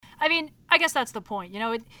I mean, I guess that's the point. You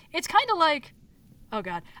know, it's kind of like... Oh,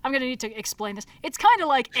 God. I'm going to need to explain this. It's kind of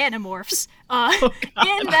like Animorphs,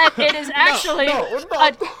 in that it is actually...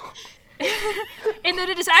 in that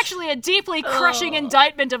it is actually a deeply crushing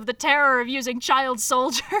indictment of the terror of using child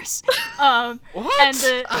soldiers. What? And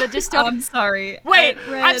the dystopian... I'm sorry. Wait,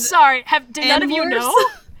 I'm sorry. Did none of you know?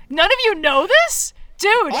 None of you know this?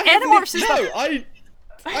 Dude, Animorphs is I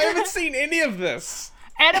haven't seen any of this.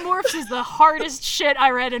 Animorphs is the hardest shit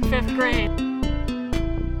I read in 5th grade.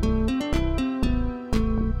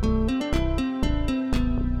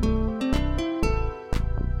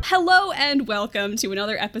 Hello and welcome to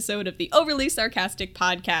another episode of the Overly Sarcastic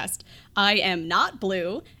Podcast. I am not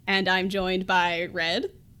Blue, and I'm joined by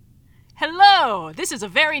Red. Hello! This is a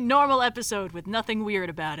very normal episode with nothing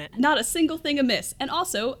weird about it. Not a single thing amiss. And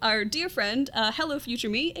also, our dear friend, Hello Future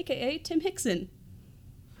Me, aka Tim Hickson.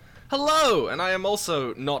 Hello, and I am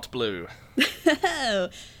also not Blue.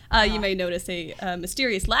 You may notice a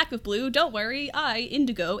mysterious lack of blue. Don't worry, I,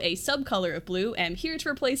 Indigo, a subcolor of blue, am here to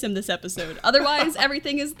replace him this episode. Otherwise,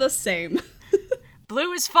 everything is the same.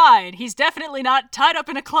 Blue is fine. He's definitely not tied up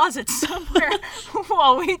in a closet somewhere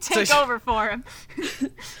while we take over for him.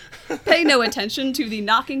 Pay no attention to the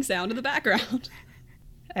knocking sound in the background.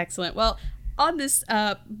 Excellent. Well, on this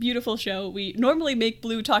beautiful show, we normally make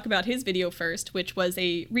Blue talk about his video first, which was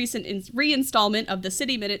a recent reinstallment of the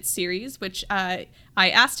City Minutes series, which I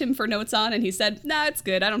asked him for notes on, and he said, nah, it's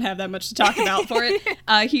good. I don't have that much to talk about for it.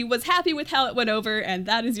 He was happy with how it went over, and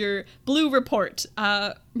that is your Blue report.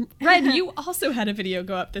 Red, you also had a video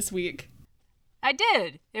go up this week. I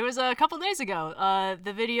did. It was a couple days ago.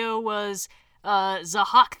 The video was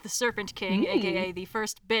Zahak the Serpent King, aka the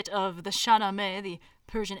first bit of the Shahnameh, the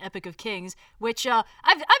Persian Epic of Kings, which I've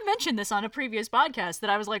mentioned this on a previous podcast, that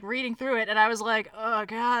I was like reading through it and I was like, oh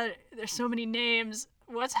god, there's so many names,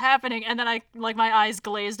 what's happening? And then my eyes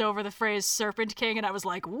glazed over the phrase Serpent King and I was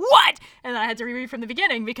like, what? And then I had to reread from the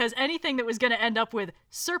beginning because anything that was going to end up with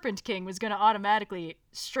Serpent King was going to automatically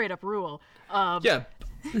straight up rule. Yeah.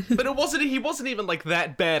 But he wasn't even like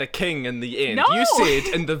that bad a king in the end. No! You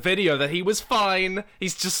said in the video that he was fine.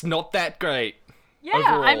 He's just not that great. Yeah,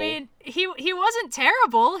 overall. I mean, he wasn't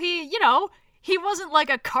terrible. He wasn't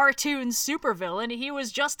like a cartoon supervillain. He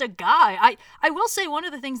was just a guy. I will say one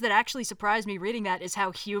of the things that actually surprised me reading that is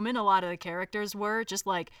how human a lot of the characters were. Just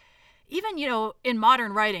like, even, in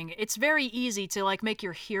modern writing, it's very easy to like make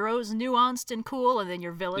your heroes nuanced and cool, and then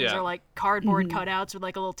your villains are like cardboard cutouts with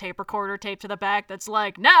like a little tape recorder taped to the back that's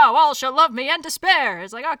like, now all shall love me and despair.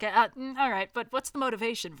 It's like, okay, all right, but what's the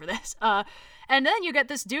motivation for this? And then you get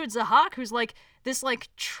this dude, Zahak, who's like this like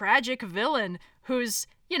tragic villain who's,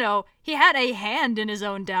 he had a hand in his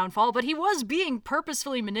own downfall, but he was being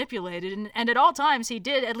purposefully manipulated, and at all times he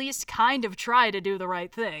did at least kind of try to do the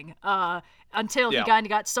right thing, until he kind of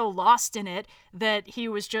got so lost in it that he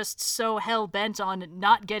was just so hell-bent on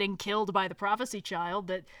not getting killed by the prophecy child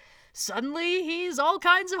that suddenly he's all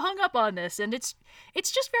kinds of hung up on this. And it's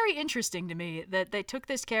just very interesting to me that they took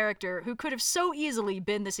this character who could have so easily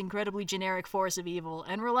been this incredibly generic force of evil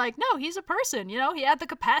and were like, no, he's a person, he had the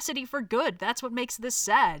capacity for good. That's what makes this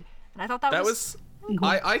sad. And I thought that was cool.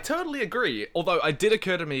 I totally agree. Although it did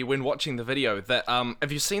occur to me when watching the video that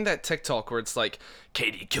have you seen that TikTok where it's like,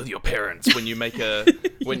 Katie, kill your parents when you make a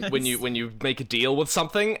when you make a deal with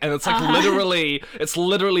something, and it's like literally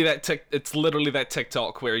that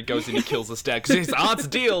TikTok where he goes and he kills his dad because he's it's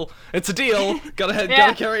a deal,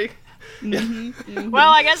 gotta carry.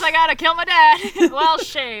 Well, I guess I gotta kill my dad. Well,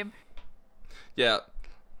 shame. Yeah.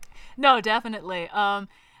 No, definitely. I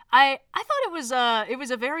thought it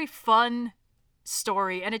was a very fun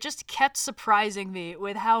story, and it just kept surprising me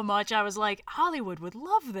with how much I was like, Hollywood would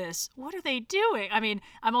love this. What are they doing? I mean,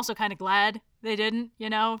 I'm also kind of glad they didn't,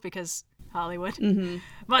 because Hollywood.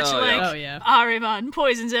 Much Ahriman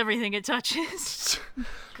poisons everything it touches.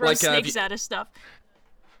 Grows snakes out of stuff.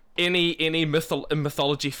 Any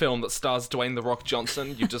mythology film that stars Dwayne "The Rock"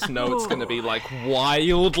 Johnson, you just know it's going to be like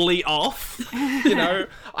wildly off.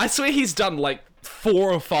 I swear he's done like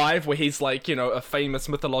 4 or 5 where he's like, a famous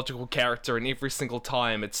mythological character, and every single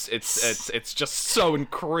time it's just so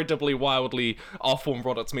incredibly wildly off from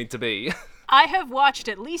what it's meant to be. I have watched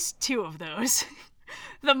at least 2 of those.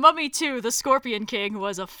 The Mummy 2, The Scorpion King,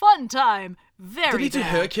 was a fun time. Very Did he do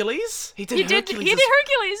bad. Hercules? He did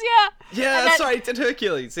Hercules, yeah. Yeah, that's right, he did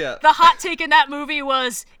Hercules, yeah. The hot take in that movie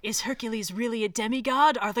was, is Hercules really a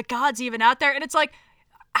demigod? Are the gods even out there? And it's like,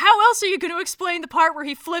 how else are you going to explain the part where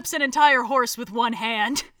he flips an entire horse with one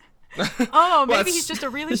hand? Oh, maybe he's just a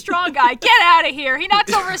really strong guy. Get out of here. He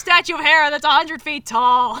knocks over a statue of Hera that's 100 feet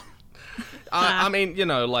tall. I mean,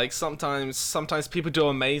 like sometimes people do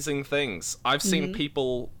amazing things. I've seen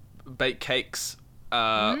people bake cakes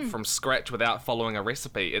from scratch without following a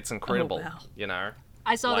recipe. It's incredible, wow. you know?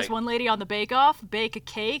 I saw this Like- one lady on the Bake Off bake a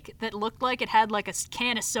cake that looked like it had like a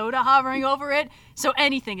can of soda hovering over it. So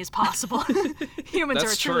anything is possible. Humans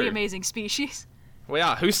That's are a truly true. amazing species. We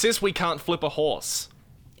are. Who says we can't flip a horse?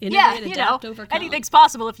 Innovate, Yeah, you adapt, know, overcome. anything's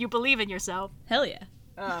possible if you believe in yourself. Hell yeah.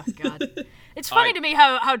 Oh, God. It's funny to me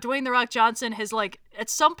how Dwayne The Rock Johnson has, like, at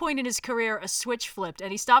some point in his career, a switch flipped,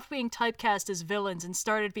 and he stopped being typecast as villains and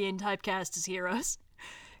started being typecast as heroes.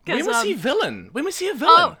 When was he villain? When was he a Oh,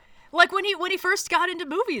 villain? like when he first got into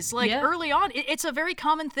movies, like Yeah. early on, it's a very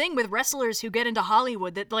common thing with wrestlers who get into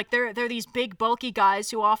Hollywood that like they're these big bulky guys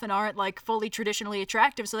who often aren't like fully traditionally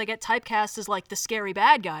attractive, so they get typecast as like the scary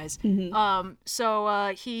bad guys.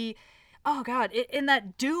 Oh God, in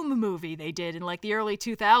that Doom movie they did in like the early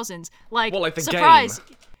 2000s, like, Well, like the surprise.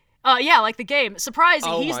 game. Yeah, like the game.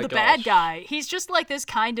 Surprising, Oh he's my the bad gosh. guy. He's just like this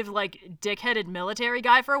kind of like dick-headed military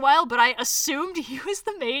guy for a while, but I assumed he was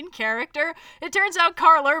the main character. It turns out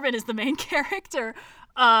Carl Urban is the main character.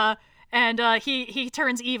 And he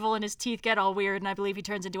turns evil and his teeth get all weird, and I believe he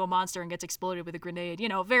turns into a monster and gets exploded with a grenade. You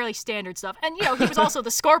know, very standard stuff. And, you know, he was also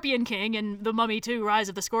the Scorpion King in The Mummy 2, Rise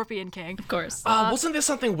of the Scorpion King. Of course. Wasn't there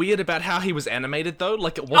something weird about how he was animated, though?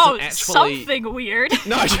 Like, it wasn't actually... something weird.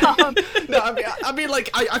 No, no. I mean, like,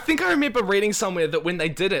 I think I remember reading somewhere that when they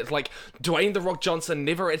did it, like, Dwayne The Rock Johnson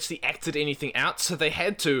never actually acted anything out, so they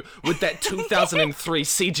had to, with that 2003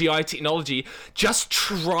 CGI technology, just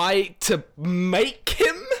try to make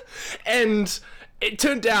him, and it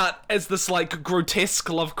turned out as this, like, grotesque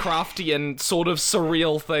Lovecraftian sort of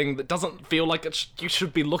surreal thing that doesn't feel like you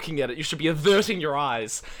should be looking at it. You should be averting your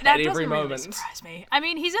eyes That at every doesn't really moment. surprise me. I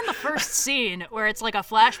mean, he's in the first scene where it's like a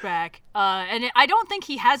flashback, and I don't think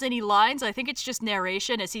he has any lines. I think it's just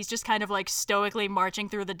narration, as he's just kind of like stoically marching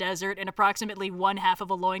through the desert in approximately one half of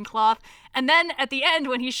a loincloth. And then at the end,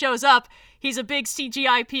 when he shows up, he's a big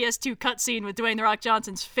CGI PS2 cutscene with Dwayne The Rock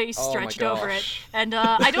Johnson's face Oh my stretched over it. gosh. And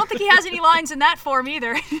I don't think he has any lines in that form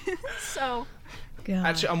either. So... God.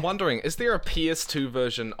 Actually, I'm wondering, is there a PS2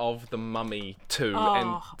 version of The Mummy 2? And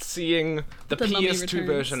Oh. seeing the The Mummy PS2 Returns.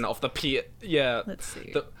 version of the Yeah. Let's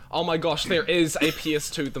see. Oh my gosh, there is a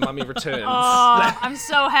PS2 The Mummy Returns. Oh, I'm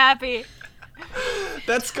so happy.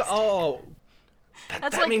 That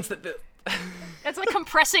That's like means that... it's like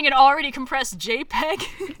compressing an already compressed JPEG.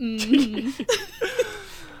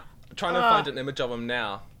 Trying to find an image of him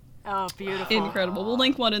now. Oh, beautiful. Incredible. We'll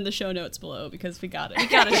link one in the show notes below because we gotta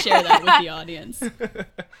share that with the audience.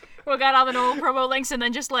 We got all the normal promo links and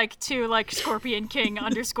then just like two like Scorpion King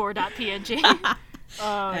 _.png.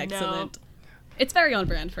 Oh, Excellent. It's very on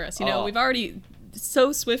brand for us. You know, Oh. we've already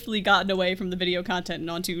so swiftly gotten away from the video content and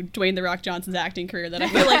onto Dwayne The Rock Johnson's acting career that I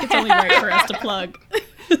feel like it's only right for us to plug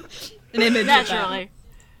an image No. of that. Naturally.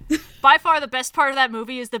 By far the best part of that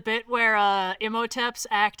movie is the bit where Imhotep's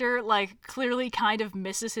actor like clearly kind of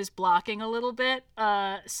misses his blocking a little bit.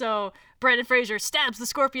 So Brendan Fraser stabs the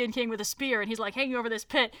Scorpion King with a spear and he's like hanging over this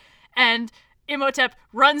pit, and Imhotep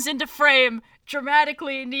runs into frame,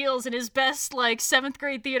 dramatically kneels in his best like 7th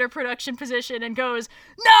grade theater production position and goes,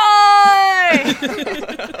 "No!"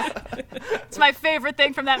 It's my favorite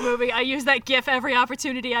thing from that movie. I use that gif every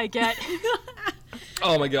opportunity I get.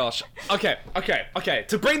 Oh my gosh. Okay.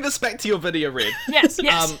 To bring this back to your video, Red. Yes.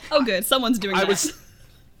 Oh, good. Someone's doing I that. was...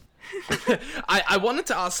 I wanted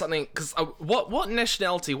to ask something, because what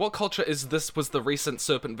nationality, what culture was the recent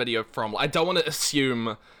Serpent video from? I don't want to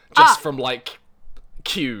assume just from, like,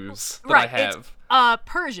 cues that I have. It's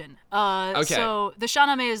Persian. Okay. So the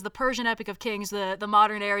Shahnameh is the Persian epic of kings, the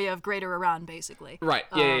modern area of Greater Iran, basically. Right,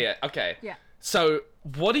 yeah. Okay. Yeah. So,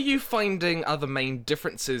 what are you finding are the main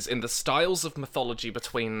differences in the styles of mythology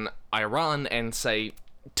between Iran and, say,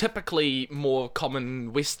 typically more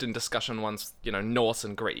common Western discussion ones, you know, Norse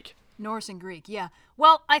and Greek? Norse and Greek, yeah.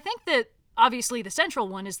 Well, I think that obviously the central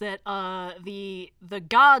one is that the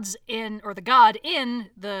gods in, or the god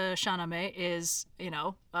in the Shahnameh is, you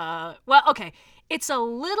know, well, okay, it's a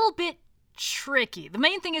little bit tricky. The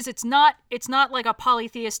main thing is it's not like a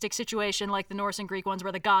polytheistic situation like the Norse and Greek ones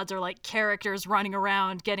where the gods are like characters running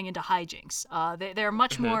around getting into hijinks. They're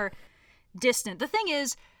much more distant. The thing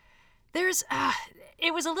is,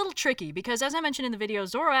 it was a little tricky because, as I mentioned in the video,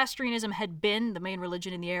 Zoroastrianism had been the main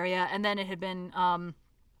religion in the area, and then it had been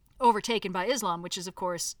overtaken by Islam, which is, of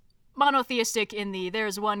course, monotheistic in the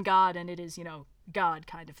there's one God and it is, you know, God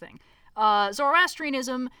kind of thing.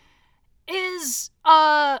 Zoroastrianism is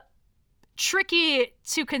tricky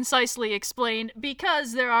to concisely explain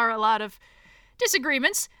because there are a lot of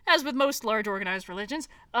disagreements, as with most large organized religions,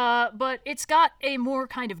 but it's got a more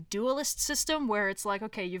kind of dualist system where it's like,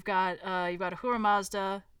 okay, you've got Ahura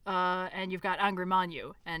Mazda, and you've got Angry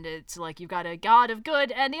Manyu, and it's like you've got a god of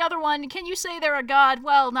good, and the other one, can you say they're a god?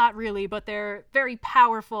 Well, not really, but they're very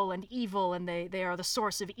powerful and evil, and they are the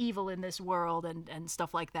source of evil in this world, and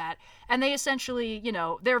stuff like that. And they essentially,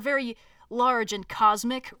 they're very large and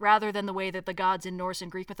cosmic, rather than the way that the gods in Norse and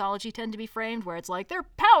Greek mythology tend to be framed, where it's like, they're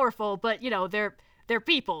powerful, but, they're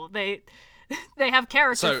people. They have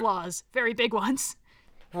character flaws, very big ones.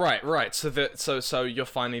 Right. So you're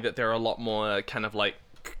finding that there are a lot more kind of like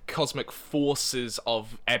cosmic forces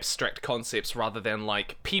of abstract concepts rather than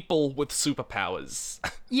like people with superpowers.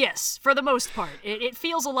 Yes, for the most part. It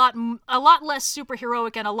feels a lot less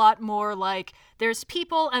superheroic and a lot more like there's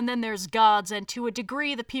people and then there's gods, and to a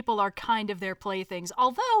degree the people are kind of their playthings.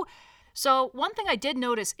 Although, so one thing I did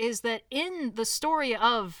notice is that in the story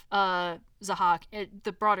of Zahak,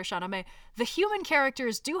 the broader Shahnameh, the human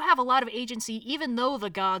characters do have a lot of agency, even though the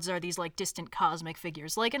gods are these like distant cosmic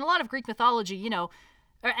figures. Like in a lot of Greek mythology,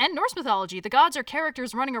 and Norse mythology, the gods are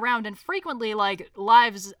characters running around, and frequently, like,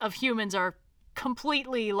 lives of humans are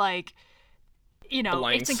completely, like,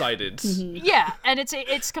 blindsided. Yeah, and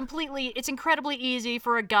it's incredibly easy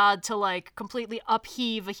for a god to, like, completely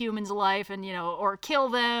upheave a human's life and, or kill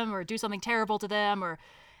them, or do something terrible to them, or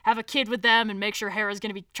have a kid with them and make sure Hera's going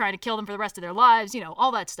to be trying to kill them for the rest of their lives,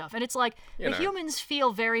 all that stuff. And it's like, the humans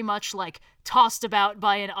feel very much like tossed about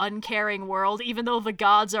by an uncaring world, even though the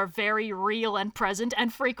gods are very real and present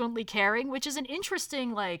and frequently caring, which is an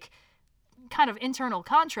interesting, like, kind of internal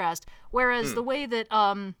contrast. Whereas the way that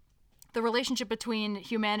the relationship between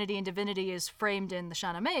humanity and divinity is framed in the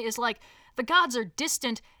Shahnameh is like, the gods are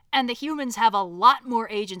distant and the humans have a lot more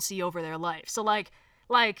agency over their life. So like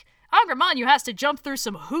Angry Manyu has to jump through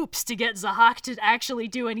some hoops to get Zahak to actually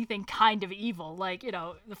do anything kind of evil. Like,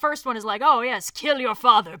 the first one is like, oh yes, kill your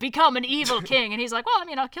father, become an evil king. And he's like, well,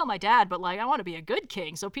 I'll kill my dad, but like, I want to be a good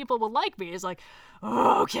king so people will like me. He's like,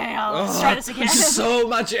 oh, okay, let's try this again. So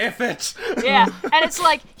much effort. Yeah, and it's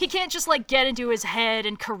like, he can't just like get into his head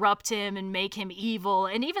and corrupt him and make him evil.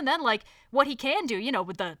 And even then, like, what he can do,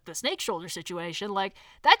 with the snake shoulder situation, like,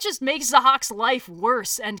 that just makes Zahak's life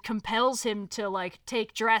worse and compels him to, like,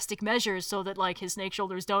 take drastic measures so that, like, his snake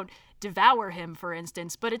shoulders don't devour him, for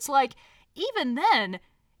instance. But it's like, even then,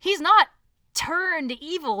 he's not turned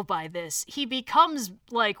evil by this. He becomes,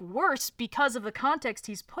 like, worse because of the context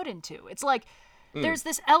he's put into. It's like, there's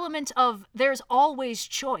this element of there's always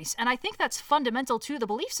choice, and I think that's fundamental to the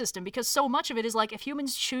belief system, because so much of it is like, if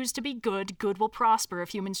humans choose to be good, good will prosper. If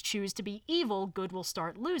humans choose to be evil, good will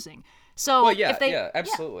start losing. So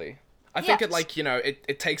absolutely. I think it, like,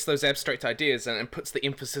 it takes those abstract ideas and puts the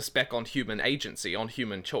emphasis back on human agency, on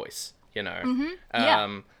human choice,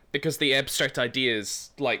 because the abstract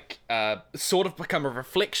ideas, like, sort of become a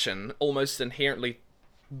reflection, almost inherently,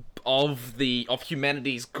 of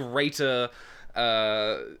humanity's greater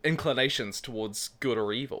inclinations towards good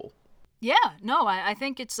or evil. Yeah, no, I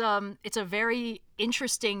think it's a very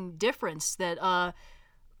interesting difference that,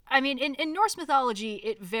 in Norse mythology,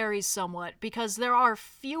 it varies somewhat, because there are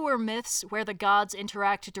fewer myths where the gods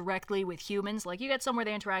interact directly with humans. Like, you get some where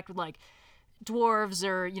they interact with, like, dwarves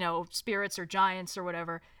or, spirits or giants or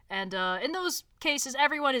whatever. And in those cases,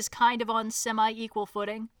 everyone is kind of on semi-equal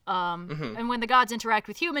footing. And when the gods interact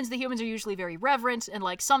with humans, the humans are usually very reverent, and,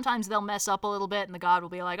 like, sometimes they'll mess up a little bit, and the god will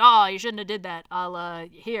be like, oh, you shouldn't have did that.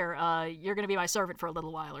 You're gonna be my servant for a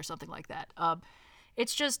little while, or something like that.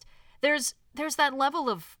 It's just, there's that level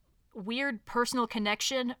of weird personal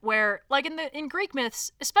connection where, like, in Greek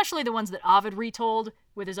myths, especially the ones that Ovid retold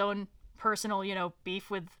with his own personal,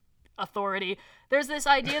 beef with authority, there's this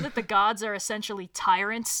idea that the gods are essentially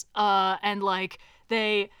tyrants, and like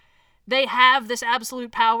they have this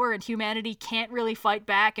absolute power and humanity can't really fight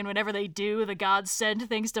back, and whenever they do, the gods send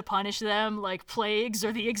things to punish them, like plagues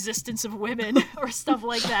or the existence of women or stuff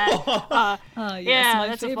like that. My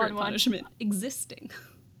that's favorite a fun punishment, existing.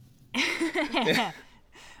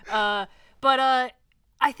 But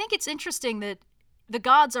I think it's interesting that the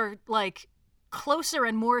gods are, like, closer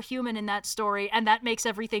and more human in that story, and that makes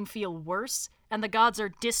everything feel worse. And the gods are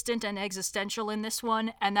distant and existential in this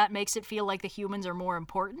one, and that makes it feel like the humans are more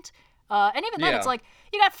important. And even then, it's like,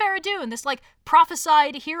 you got Faradun, this, like,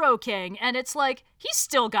 prophesied hero king, and it's like, he's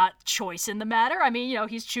still got choice in the matter. I mean,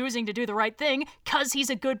 he's choosing to do the right thing because he's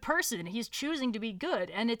a good person. He's choosing to be good.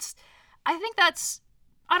 And I think that's,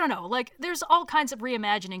 I don't know, like, there's all kinds of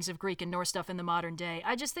reimaginings of Greek and Norse stuff in the modern day.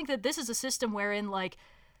 I just think that this is a system wherein, like,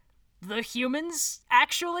 the humans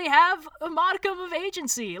actually have a modicum of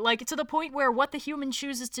agency, like, to the point where what the human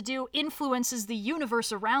chooses to do influences the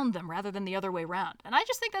universe around them rather than the other way around. And I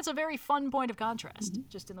just think that's a very fun point of contrast,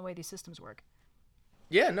 just in the way these systems work.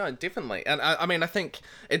 Yeah, no, definitely, and I mean, I think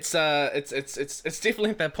it's definitely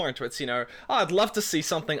at that point where it's, oh, I'd love to see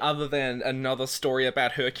something other than another story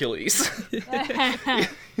about Hercules.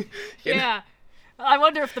 Yeah, I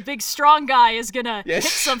wonder if the big strong guy is gonna Yes.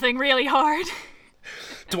 hit something really hard.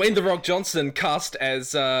 Dwayne the Rock Johnson cast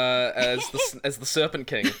as the Serpent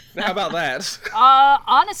King. How about that?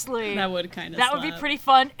 Honestly, That would kind of that would be pretty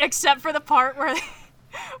fun, except for the part where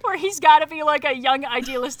he's got to be like a young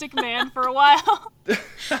idealistic man for a while.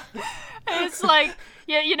 It's like,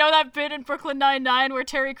 yeah, you know that bit in Brooklyn Nine-Nine where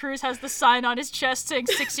Terry Crews has the sign on his chest saying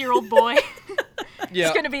 6-year-old boy? Yeah,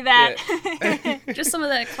 It's gonna be that. yeah. Just some of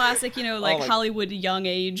that classic, like my- Hollywood young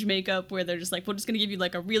age makeup where they're just like, we're just gonna give you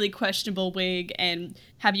like a really questionable wig and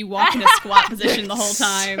have you walk in a squat position the whole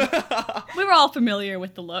time. We were all familiar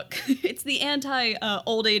with the look. It's the anti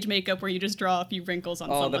old age makeup where you just draw a few wrinkles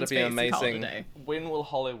on Oh, someone's that'd be face and call it a amazing. day. When will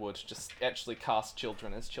Hollywood just actually cast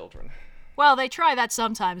children as children? Well, they try that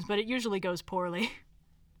sometimes, but it usually goes poorly.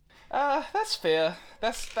 That's fair.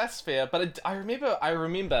 That's fair. But I remember.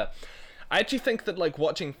 I actually think that, like,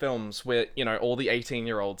 watching films where, all the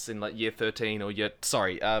 18-year-olds in, like, year 13 or year...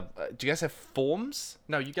 Sorry, do you guys have forms?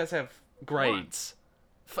 No, you guys have grades.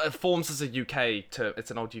 Forms is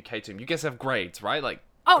it's an old UK term. You guys have grades, right? Like,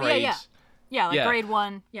 Oh, grade, yeah. Yeah, like Yeah. grade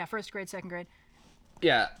 1. Yeah, first grade, second grade.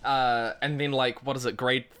 Yeah, and then, like, what is it,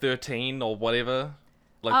 grade 13 or whatever?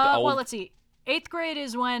 Like, the old... Well, let's see. 8th grade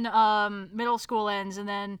is when middle school ends, and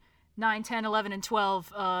then 9, 10, 11, and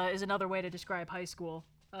 12 is another way to describe high school.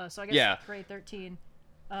 So I guess Yeah. grade 13.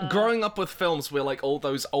 Growing up with films where, like, all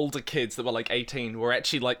those older kids that were, like, 18 were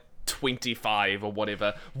actually, like, 25 or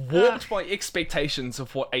whatever, warped by expectations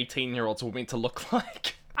of what 18-year-olds were meant to look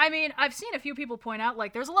like. I mean, I've seen a few people point out,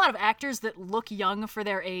 like, there's a lot of actors that look young for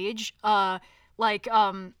their age. I saw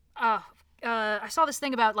this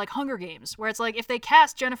thing about, like, Hunger Games, where it's like, if they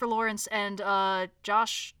cast Jennifer Lawrence and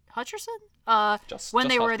Josh Hutcherson, when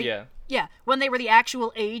they were when they were the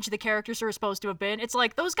actual age the characters are supposed to have been, it's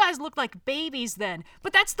like, those guys look like babies then.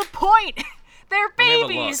 But that's the point! They're Let me have a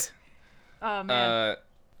babies! Oh, man.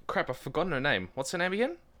 Crap, I've forgotten her name. What's her name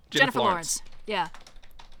again? Jennifer Lawrence. Yeah.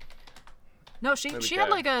 No, she we had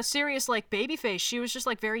go. like a serious like baby face. She was just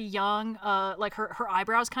like very young. Like her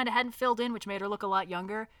eyebrows kind of hadn't filled in, which made her look a lot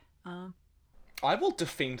younger. I will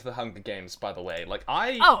defend the Hunger Games, by the way. Like,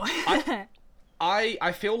 I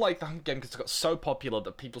feel like the Hunger Games got so popular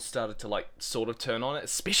that people started to, like, sort of turn on it,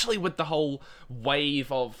 especially with the whole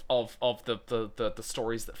wave of the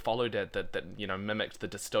stories that followed it that mimicked the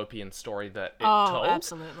dystopian story that it told.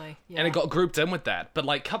 Absolutely. Yeah. And it got grouped in with that. But,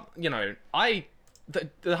 like, the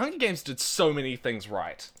Hunger Games did so many things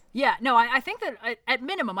right. Yeah, no, I think that at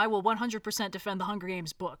minimum I will 100% defend the Hunger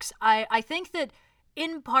Games books. I think that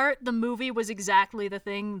in part the movie was exactly the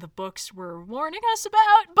thing the books were warning us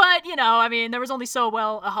about, but I mean, there was only so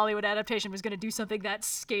well a Hollywood adaptation was going to do something that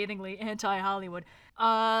scathingly anti-Hollywood.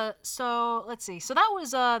 So let's see. So that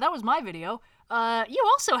was my video. You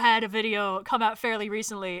also had a video come out fairly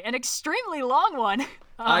recently, an extremely long one.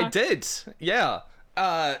 I did, yeah.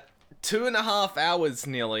 2.5 hours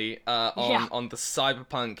nearly on the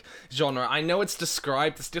cyberpunk genre. I know it's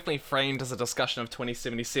definitely framed as a discussion of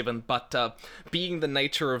 2077, but being the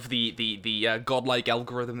nature of the godlike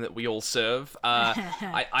algorithm that we all serve,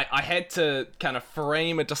 I had to kind of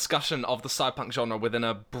frame a discussion of the cyberpunk genre within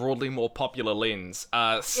a broadly more popular lens.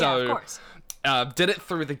 Yeah, of course. Did it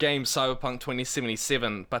through the game Cyberpunk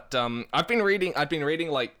 2077, but I've been reading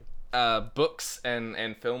like books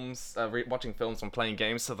and films, watching films and playing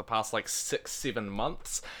games for the past like 6-7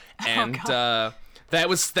 months, and that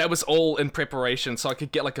was all in preparation so I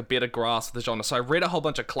could get like a better grasp of the genre. So I read a whole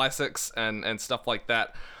bunch of classics and stuff like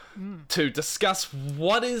that to discuss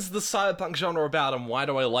what is the cyberpunk genre about and why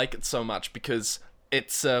do I like it so much, because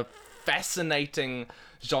it's a fascinating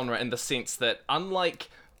genre in the sense that unlike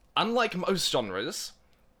most genres,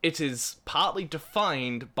 it is partly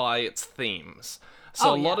defined by its themes.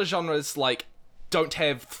 So a lot of genres, like, don't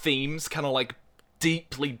have themes kind of, like,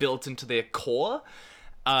 deeply built into their core.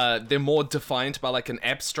 They're more defined by, like, an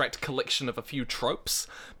abstract collection of a few tropes.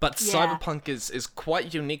 But Cyberpunk is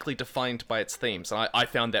quite uniquely defined by its themes, and I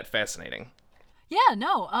found that fascinating. Yeah,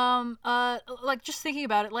 no, like, just thinking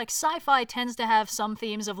about it, like, sci-fi tends to have some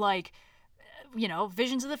themes of, like,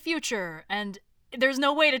 visions of the future, and there's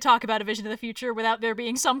no way to talk about a vision of the future without there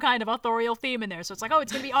being some kind of authorial theme in there. So it's like,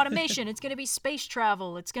 it's going to be automation, it's going to be space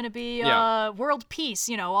travel, it's going to be world peace,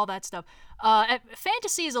 all that stuff.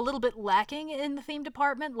 Fantasy is a little bit lacking in the theme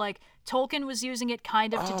department. Like, Tolkien was using it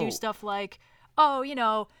kind of to do stuff like,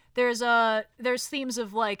 there's themes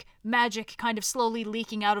of like magic kind of slowly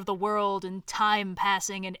leaking out of the world and time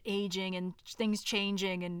passing and aging and things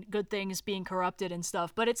changing and good things being corrupted and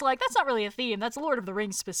stuff. But it's like that's not really a theme. That's Lord of the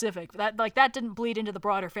Rings specific. That didn't bleed into the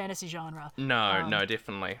broader fantasy genre. No,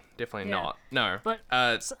 definitely not. No. But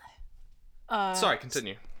sorry,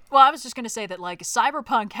 continue. Well, I was just gonna say that like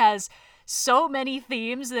Cyberpunk has so many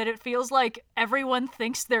themes that it feels like everyone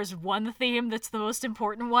thinks there's one theme that's the most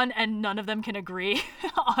important one, and none of them can agree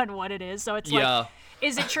on what it is. So it's like,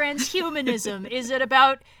 is it transhumanism? Is it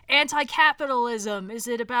about anti-capitalism? Is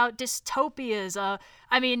it about dystopias?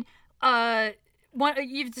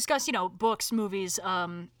 You've discussed, books, movies,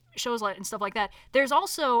 shows and stuff like that. There's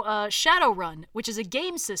also Shadowrun, which is a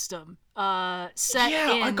game system set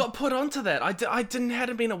in... I got put onto that.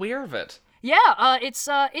 hadn't been aware of it. Yeah, it's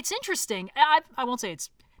interesting. I won't say it's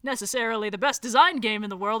necessarily the best designed game in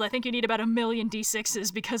the world. I think you need about 1 million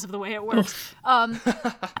D6s because of the way it works.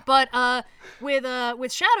 But with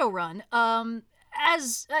Shadowrun,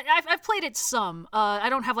 as I've played it some. I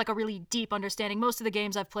don't have like a really deep understanding. Most of the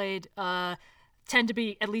games I've played tend to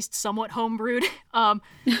be at least somewhat homebrewed.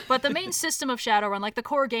 But the main system of Shadowrun, like the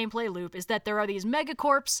core gameplay loop, is that there are these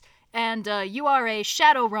megacorps, and you are a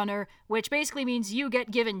Shadowrunner, which basically means you get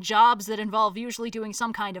given jobs that involve usually doing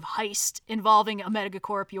some kind of heist involving a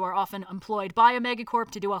megacorp. You are often employed by a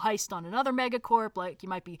megacorp to do a heist on another megacorp, like you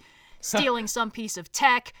might be stealing some piece of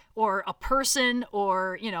tech or a person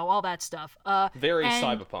or, all that stuff. Very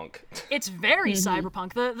cyberpunk. It's very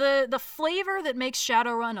cyberpunk. The flavor that makes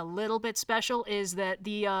Shadowrun a little bit special is that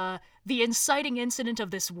the inciting incident of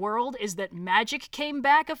this world is that magic came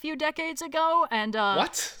back a few decades ago, and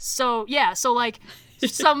what? So like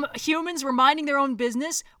some humans were minding their own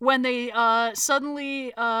business when they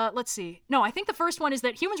suddenly let's see. No, I think the first one is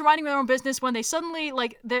that humans were minding their own business when they suddenly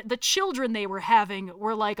like the children they were having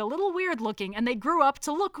were like a little weird looking, and they grew up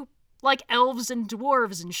to look like elves and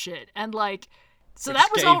dwarves and shit, and like. So that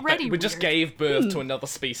was already weird. We just gave birth to another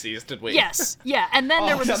species, did we? Yes, yeah, and then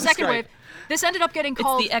there was a second wave. This ended up getting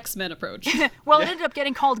called... It's the X-Men approach. Well, it ended up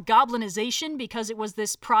getting called goblinization because it was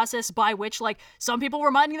this process by which, like, some people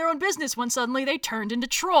were minding their own business when suddenly they turned into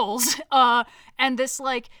trolls. And this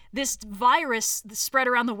virus spread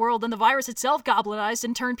around the world, and the virus itself goblinized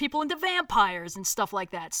and turned people into vampires and stuff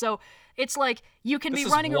like that. So it's like you can be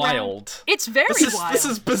running around. This is wild. It's very wild. This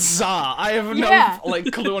is bizarre. I have no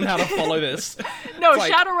clue on how to follow this. No,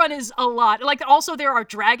 Shadowrun is a lot. Like, also there are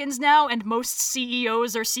dragons now, and most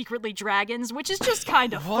CEOs are secretly dragons, which is just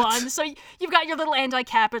kind of fun. So you've got your little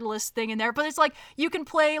anti-capitalist thing in there, but it's like you can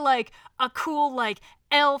play like a cool like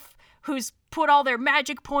elf who's put all their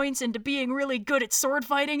magic points into being really good at sword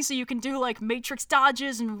fighting, so you can do like matrix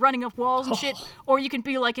dodges and running up walls and shit, or you can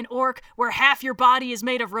be like an orc where half your body is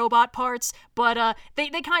made of robot parts, but they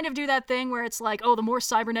kind of do that thing where it's like, oh, the more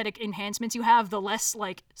cybernetic enhancements you have, the less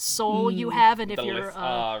like soul you have, and if your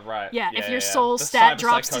if your soul stat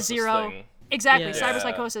drops to 0 thing. Exactly,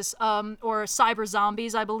 cyberpsychosis, or cyber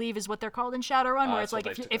zombies, I believe, is what they're called in Shadowrun, where it's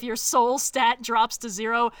like if your soul stat drops to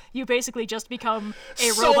 0, you basically just become a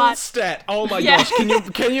robot. Soul stat. Oh my gosh!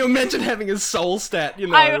 Can you imagine having a soul stat?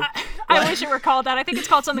 I wish it were called that. I think it's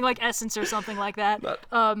called something like Essence or something like that.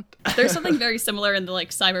 There's something very similar in the like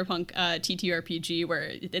cyberpunk TTRPG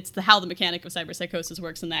where it's how the mechanic of cyberpsychosis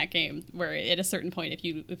works in that game, where at a certain point,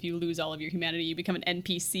 if you lose all of your humanity, you become an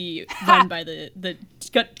NPC run by the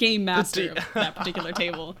game master of that particular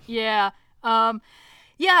table. Yeah.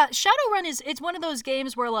 Yeah, Shadowrun it's one of those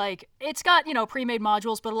games where like it's got, pre-made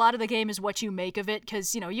modules, but a lot of the game is what you make of it,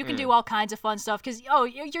 because you can do all kinds of fun stuff, because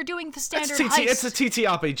you're doing the standard heist. It's a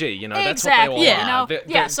TTRPG, that's exactly. what they all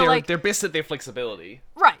are. They're best at their flexibility.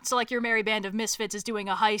 Right, so like your merry band of misfits is doing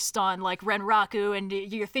a heist on like Renraku, and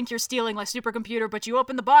you think you're stealing like supercomputer, but you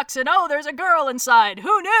open the box and there's a girl inside.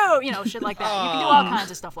 Who knew? Shit like that. You can do all kinds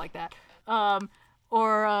of stuff like that.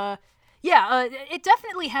 It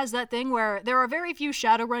definitely has that thing where there are very few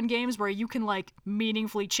Shadowrun games where you can, like,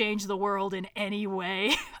 meaningfully change the world in any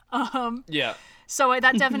way. So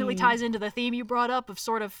that definitely ties into the theme you brought up of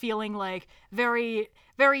sort of feeling, like, very,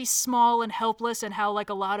 very small and helpless, and how,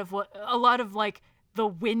 like, a lot of like, the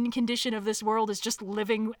win condition of this world is just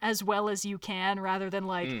living as well as you can, rather than,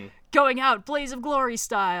 like, going out Blaze of Glory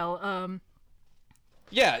style.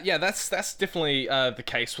 Yeah, that's definitely the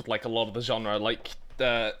case with, like, a lot of the genre, like...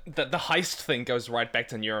 The heist thing goes right back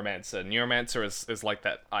to Neuromancer. Neuromancer is like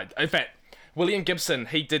that. In fact, William Gibson,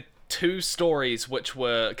 he did 2 stories which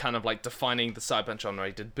were kind of like defining the cyberpunk genre.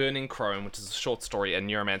 He did Burning Chrome, which is a short story, and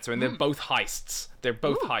Neuromancer, and they're both heists. They're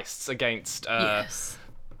both heists against...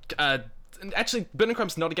 Actually, Burning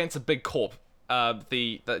Chrome's not against a big corp.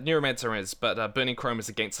 the Neuromancer is, but Burning Chrome is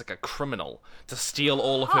against like a criminal to steal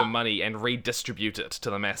all of her money and redistribute it to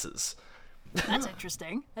the masses. That's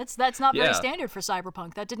interesting. That's not very standard for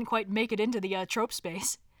cyberpunk. That didn't quite make it into the trope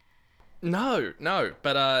space. No,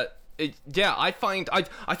 but I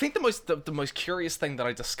think the most curious thing that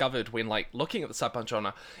I discovered when like looking at the cyberpunk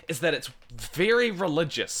genre is that it's very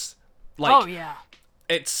religious. Like, oh yeah.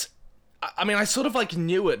 I mean, I sort of like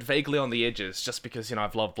knew it vaguely on the edges just because, you know,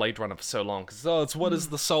 I've loved Blade Runner for so long. Because, it's what is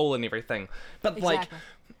the soul and everything. But, like,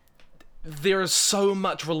 there is so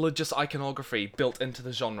much religious iconography built into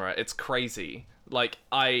the genre. It's crazy. Like,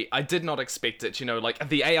 I did not expect it, you know, like,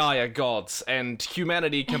 the AI are gods, and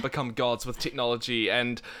humanity can become gods with technology,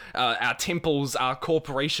 and our temples are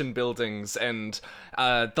corporation buildings, and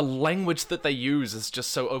the language that they use is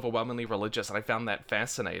just so overwhelmingly religious, and I found that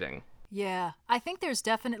fascinating. Yeah, I think there's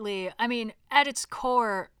definitely, I mean, at its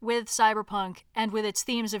core, with cyberpunk and with its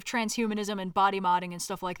themes of transhumanism and body modding and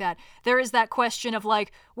stuff like that, there is that question of,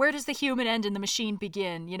 like, where does the human end and the machine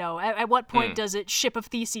begin? You know, at what point does it ship of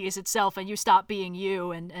Theseus itself and you stop being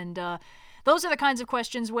you? And those are the kinds of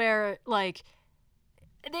questions where, like,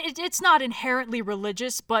 it's not inherently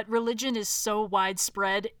religious, but religion is so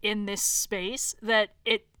widespread in this space that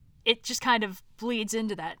it just kind of bleeds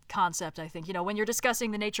into that concept, I think. You know, when you're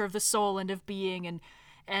discussing the nature of the soul and of being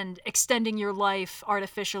and extending your life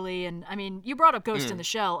artificially, and, I mean, you brought up Ghost in the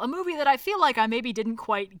Shell, a movie that I feel like I maybe didn't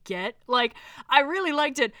quite get. Like, I really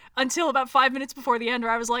liked it until about 5 minutes before the end,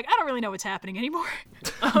 where I was like, I don't really know what's happening anymore.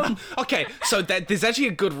 Okay, so there's actually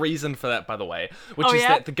a good reason for that, by the way, which is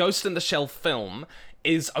that the Ghost in the Shell film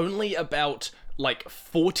is only about, like,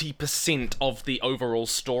 40% of the overall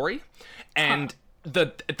story, and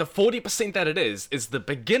the 40% that it is the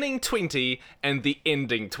beginning 20 and the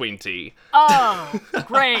ending 20. Oh,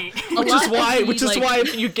 great. which is why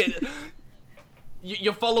you get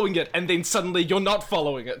you're following it and then suddenly you're not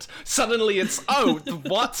following it. Suddenly it's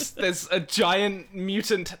what? There's a giant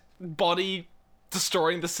mutant body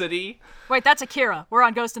destroying the city. Wait, that's Akira. We're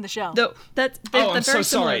on Ghost in the Shell. No, that's I'm very so similar.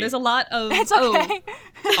 sorry. There's a lot of It's okay.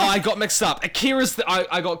 I got mixed up. Akira's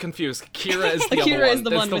I got confused. Akira is the Akira other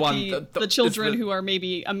one. is the one with the children it's who are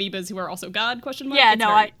maybe amoebas who are also God, question mark? Yeah, It's no,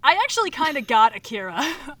 very- I actually kind of got Akira.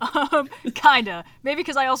 Kinda. Maybe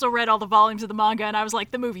because I also read all the volumes of the manga and I was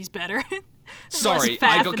like, the movie's better. Sorry, faff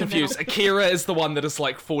I in got the confused. middle. Akira is the one that is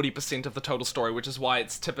like 40% of the total story, which is why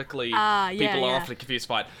it's typically people are often confused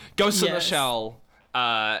by it. Ghost in the Yes. Shell.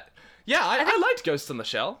 I liked Ghost in the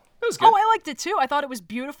Shell. It was good. Oh, I liked it too. I thought it was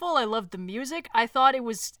beautiful. I loved the music. I thought it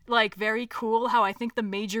was, like, very cool how I think the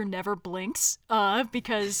Major never blinks,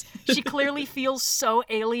 because she clearly feels so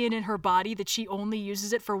alien in her body that she only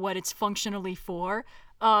uses it for what it's functionally for.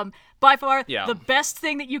 By far, the best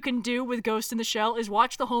thing that you can do with Ghost in the Shell is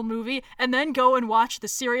watch the whole movie and then go and watch the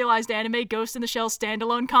serialized anime Ghost in the Shell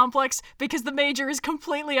standalone complex, because the Major is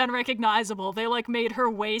completely unrecognizable. They, like, made her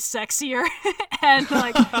way sexier. And,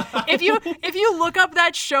 like, if you look up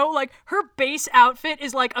that show, like, her base outfit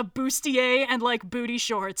is, like, a bustier and, like, booty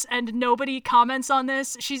shorts, and nobody comments on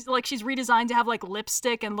this. She's redesigned to have, like,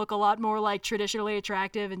 lipstick and look a lot more, like, traditionally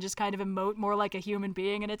attractive and just kind of emote more like a human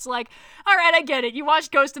being. And it's like, all right, I get it. You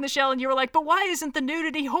watched Ghost in the Shell and you were like, but why isn't the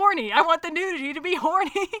nudity horny? I want the nudity to be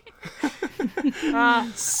horny.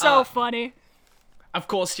 So funny. Of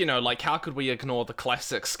course, you know, like, how could we ignore the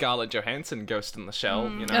classic Scarlett Johansson Ghost in the Shell?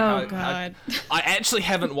 You know, Oh, God. I actually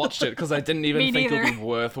haven't watched it because I didn't even Me think it would neither. be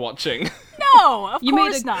worth watching. No, of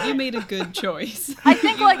course not. You made a good choice. I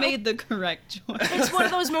think, you like, made the correct choice. it's one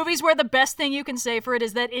of those movies where the best thing you can say for it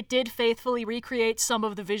is that it did faithfully recreate some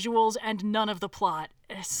of the visuals and none of the plot.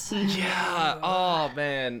 Yeah. Oh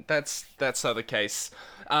man, that's so the case.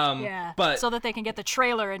 Yeah. But so that they can get the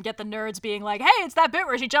trailer and get the nerds being like, hey, it's that bit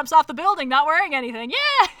where she jumps off the building not wearing anything.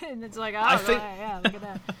 Yeah. And it's like, oh, I think- yeah, look at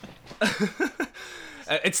that.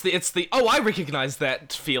 it's the I recognize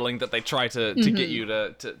that feeling that they try to get you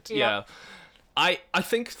to yeah. I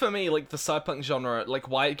think for me, like, the cyberpunk genre, like,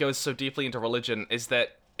 why it goes so deeply into religion is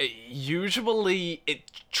that usually it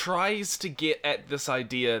tries to get at this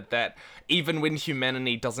idea that even when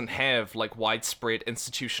humanity doesn't have, like, widespread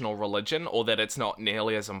institutional religion, or that it's not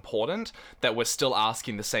nearly as important, that we're still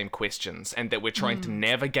asking the same questions and that we're trying to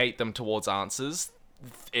navigate them towards answers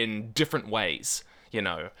in different ways, you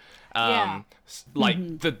know. Like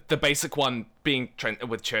the basic one being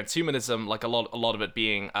with transhumanism, like a lot of it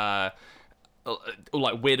being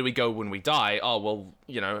like, where do we go when we die? Oh, well,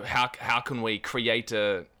 you know, how can we create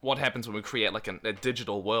what happens when we create, like, a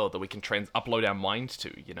digital world that we can upload our mind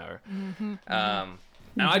to, you know? And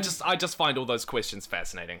I just find all those questions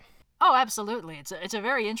fascinating. Oh, absolutely. It's a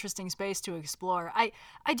very interesting space to explore. I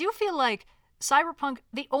do feel like Cyberpunk,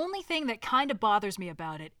 the only thing that kind of bothers me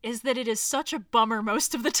about it is that it is such a bummer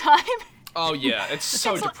most of the time. Oh yeah, it's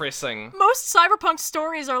so depressing. Most Cyberpunk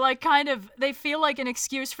stories are like they feel like an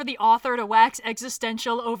excuse for the author to wax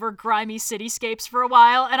existential over grimy cityscapes for a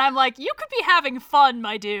while, and I'm like, you could be having fun,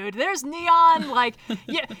 my dude. There's neon, like,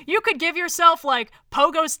 you could give yourself, like,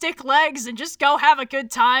 pogo stick legs and just go have a good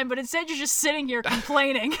time, but instead you're just sitting here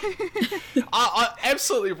complaining.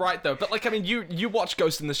 Absolutely right, though. But, like, I mean, you watch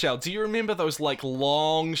Ghost in the Shell. Do you remember those, like,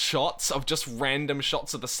 long shots of just random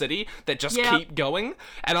shots of the city that just keep going?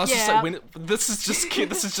 And I was just like, this is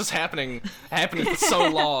just happening for so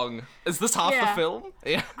long. Is this half the film?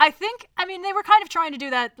 Yeah. I mean, they were kind of trying to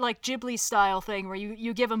do that, like, Ghibli style thing where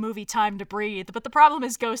you give a movie time to breathe, but the problem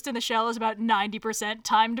is Ghost in the Shell is about 90%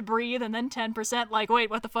 time to breathe and then 10% like,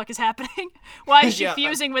 wait, what the fuck is happening? Why is she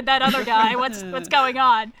fusing with that other guy? What's going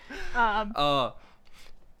on?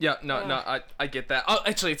 Yeah, I get that. Oh,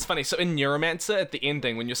 actually, it's funny. So in Neuromancer, at the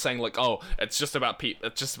ending, when you're saying, like, oh, it's just about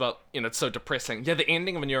it's so depressing. Yeah, the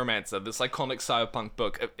ending of Neuromancer, this iconic cyberpunk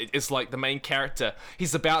book, is like the main character.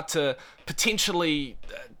 He's about to potentially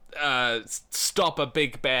stop a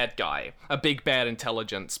big bad guy, a big bad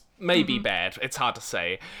intelligence. Maybe bad. It's hard to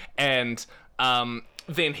say. And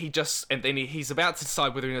then he's about to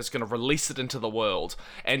decide whether he's going to release it into the world,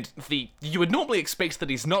 and you would normally expect that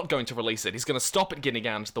he's not going to release it. He's going to stop it getting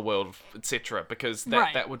out into the world, etc., because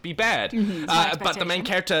that would be bad. But the main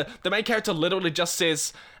character literally just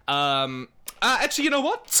says, actually, you know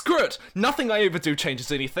what? Screw it. Nothing I ever do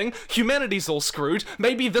changes anything. Humanity's all screwed.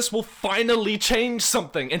 Maybe this will finally change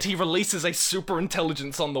something. And he releases a super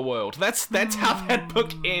intelligence on the world. That's how that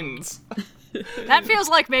book ends. That feels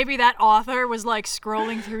like maybe that author was like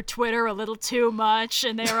scrolling through Twitter a little too much,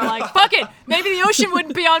 and they were like, fuck it, maybe the ocean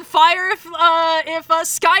wouldn't be on fire if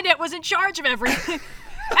Skynet was in charge of everything.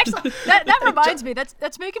 Actually, that reminds me,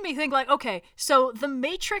 that's making me think, like, okay, so The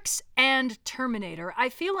Matrix and Terminator, I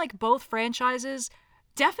feel like both franchises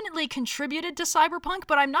definitely contributed to Cyberpunk,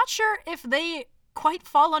 but I'm not sure if they quite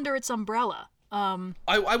fall under its umbrella.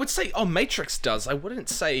 I would say, Matrix does. I wouldn't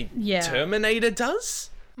say Terminator does.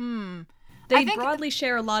 They broadly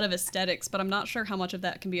share a lot of aesthetics, but I'm not sure how much of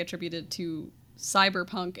that can be attributed to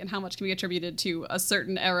Cyberpunk and how much can be attributed to a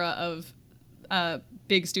certain era of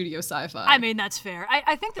big studio sci-fi. I mean, that's fair.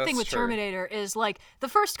 I think the thing with Terminator is, like, the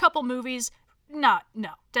first couple movies, no,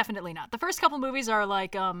 definitely not. The first couple movies are,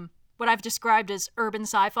 like, what I've described as urban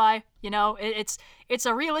sci-fi, you know? It's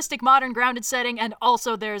a realistic, modern, grounded setting, and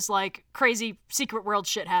also there's, like, crazy secret world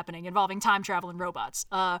shit happening involving time travel and robots.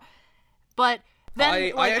 But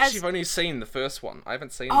then, I actually have only seen the first one. I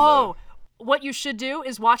haven't seen what you should do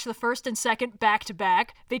is watch the first and second back to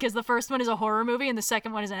back, because the first one is a horror movie and the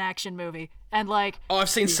second one is an action movie. And, like... Oh, I've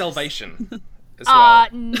seen Salvation as well.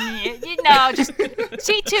 No, just...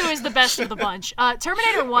 T2 is the best of the bunch.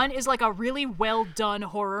 Terminator 1 is, like, a really well-done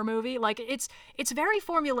horror movie. Like, it's very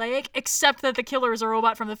formulaic, except that the killer is a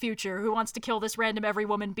robot from the future who wants to kill this random every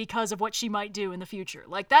woman because of what she might do in the future.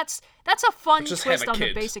 Like, that's a fun twist on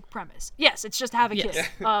the basic premise. Yes, it's just have a kid.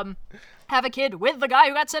 Have a kid with the guy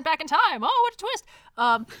who got sent back in time. Oh, what a twist.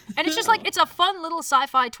 And it's just like, it's a fun little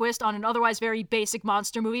sci-fi twist on an otherwise very basic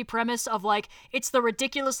monster movie premise of, like, it's the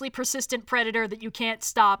ridiculously persistent predator that you can't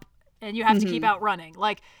stop and you have to keep outrunning.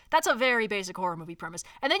 Like, that's a very basic horror movie premise.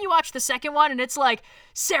 And then you watch the second one and it's like,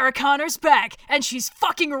 Sarah Connor's back and she's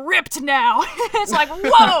fucking ripped now. It's like,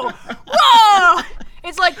 whoa!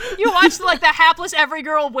 It's like, you watch, like, the hapless every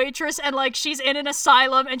girl waitress and, like, she's in an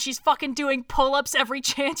asylum and she's fucking doing pull-ups every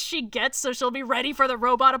chance she gets so she'll be ready for the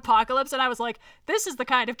robot apocalypse. And I was like, this is the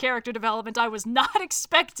kind of character development I was not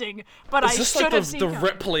expecting, but I should have seen. Is this like the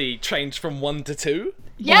Ripley change from 1 to 2?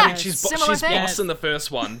 Yeah, I mean, she's boss in the first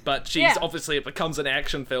one, but she's obviously, it becomes an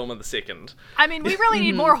action film in the second. I mean, we really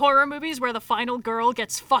need more horror movies where the final girl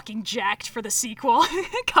gets fucking jacked for the sequel.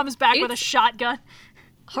 Comes back with a shotgun.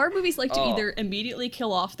 Horror movies like to either immediately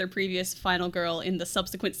kill off their previous final girl in the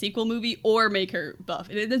subsequent sequel movie or make her buff.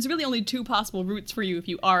 There's really only two possible routes for you if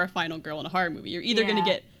you are a final girl in a horror movie. You're either going to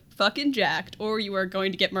get fucking jacked or you are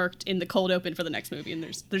going to get murked in the cold open for the next movie, and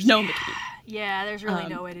there's no in between. Yeah, there's really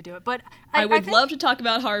no way to do it. But I would love to talk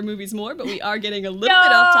about horror movies more, but we are getting a little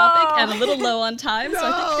bit off topic and a little low on time, so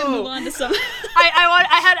I think we're going to move on to some...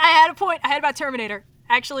 I had a point. I had about Terminator.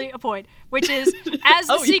 Actually, a point, which is as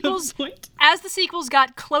the sequels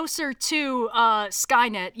got closer to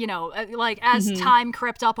Skynet, you know, like as time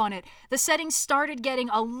crept up on it, the settings started getting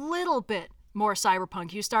a little bit more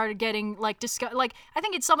cyberpunk. You started getting like I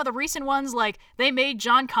think in some of the recent ones, like they made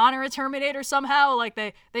John Connor a Terminator somehow, like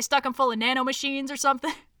they stuck him full of nanomachines or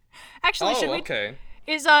something. Actually,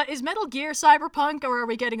 Is Metal Gear cyberpunk, or are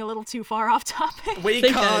we getting a little too far off topic? We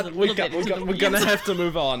can't. We're gonna have to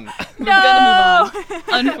move on. We've got to move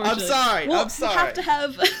on. Unfortunately, I'm sorry.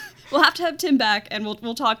 We'll have to have Tim back, and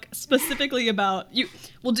we'll talk specifically about you.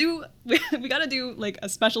 We got to do like a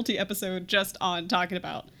specialty episode just on talking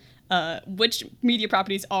about which media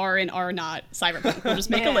properties are and are not cyberpunk. We'll just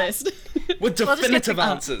make a list with definitive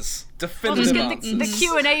answers. We'll just get the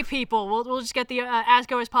Q&A people. We'll just get the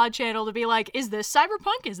Ask OS Pod channel to be like, is this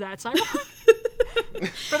cyberpunk? Is that cyberpunk?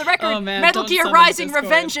 For the record, Metal Gear Rising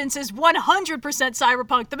Revengeance is 100%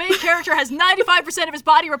 cyberpunk. The main character has 95% of his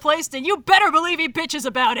body replaced, and you better believe he bitches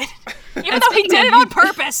about it. Even though he did it on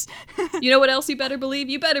purpose. You know what else you better believe?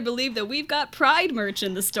 You better believe that we've got Pride merch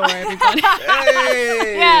in the store, everybody.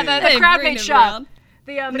 Hey! Yeah, the Crowdmate shop.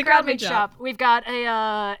 The Crowdmate shop. We've got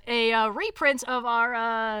a reprint of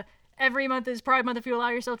our... Every month is Pride Month if you allow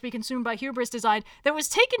yourself to be consumed by hubris design that was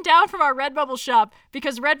taken down from our Redbubble shop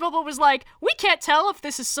because Redbubble was like, we can't tell if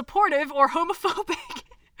this is supportive or homophobic.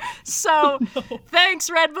 So, Thanks,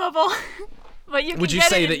 Redbubble. But you would you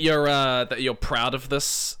say that you're proud of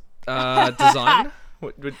this design?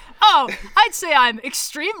 Oh, I'd say I'm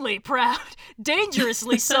extremely proud.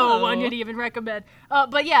 Dangerously so, one would even recommend.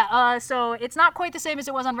 But yeah, so it's not quite the same as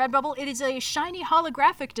it was on Redbubble. It is a shiny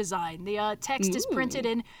holographic design. The text is printed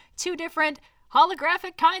in 2 different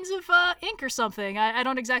holographic kinds of ink or something. I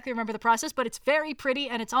don't exactly remember the process, but it's very pretty,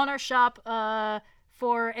 and it's on our shop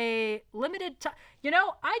for a limited time. You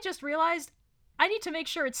know, I just realized I need to make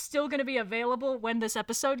sure it's still going to be available when this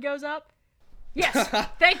episode goes up. Yes,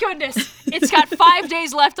 thank goodness. It's got 5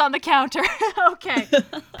 days left on the counter. Okay.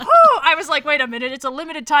 Whew, I was like, wait a minute, it's a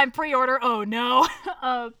limited time pre-order. Oh no.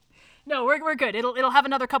 No, we're good. It'll have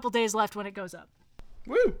another couple days left when it goes up.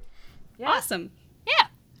 Woo. Yeah. Awesome. Yeah.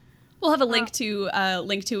 We'll have a link to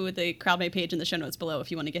the Crowdmate page in the show notes below if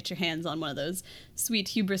you want to get your hands on one of those sweet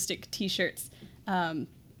hubristic t-shirts.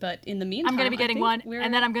 But in the meantime, I'm going to be getting one,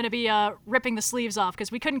 and then I'm going to be ripping the sleeves off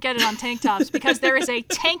because we couldn't get it on tank tops because there is a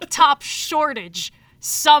tank top shortage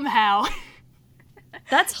somehow.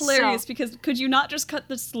 That's hilarious because could you not just cut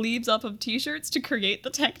the sleeves off of t-shirts to create the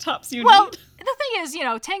tank tops you need? Well, the thing is,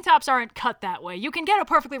 tank tops aren't cut that way. You can get a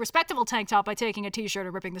perfectly respectable tank top by taking a t-shirt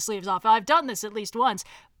and ripping the sleeves off. I've done this at least once.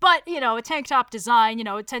 But, a tank top design,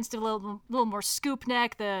 it tends to be a little more scoop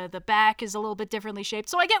neck. The back is a little bit differently shaped.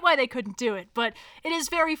 So I get why they couldn't do it. But it is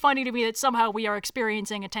very funny to me that somehow we are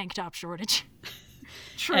experiencing a tank top shortage.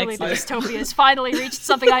 Truly, the dystopia has finally reached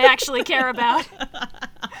something I actually care about.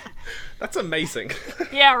 That's amazing.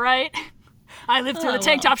 Yeah, right? I lived through the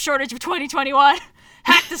tank top shortage of 2021.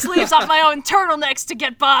 Hacked the sleeves off my own turtlenecks to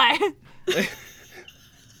get by.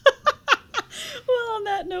 Well, on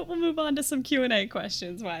that note, we'll move on to some Q&A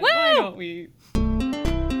questions. Why don't we?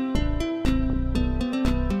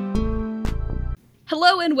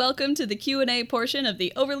 Hello and welcome to the Q&A portion of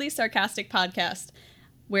the Overly Sarcastic podcast,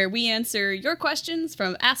 where we answer your questions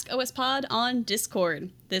from Ask OS Pod on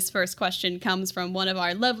Discord. This first question comes from one of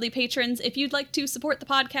our lovely patrons. If you'd like to support the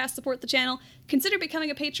podcast, support the channel, consider becoming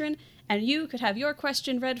a patron, and you could have your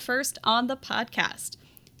question read first on the podcast.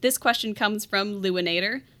 This question comes from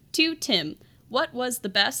Luinator. To Tim, what was the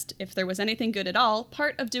best, if there was anything good at all,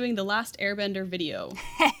 part of doing the Last Airbender video?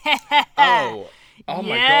 Oh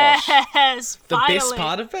my gosh. Yes, the finally. best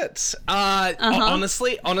part of it?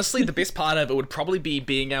 Honestly, the best part of it would probably be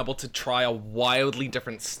being able to try a wildly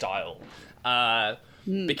different style.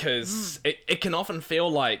 Because it can often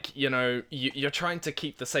feel like, you're trying to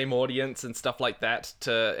keep the same audience and stuff like that,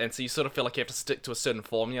 and so you sort of feel like you have to stick to a certain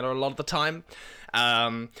formula a lot of the time.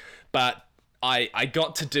 But I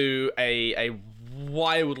got to do a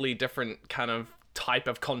wildly different kind of type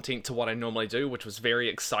of content to what I normally do, which was very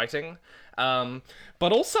exciting.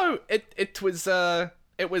 But also it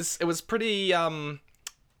was pretty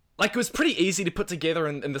it was pretty easy to put together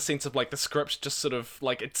in the sense of like the script just sort of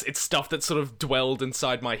like it's stuff that sort of dwelled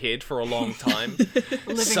inside my head for a long time.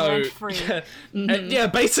 Living rent-free. Yeah,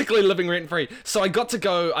 basically living rent-free. So I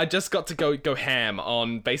just got to go ham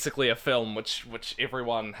on basically a film which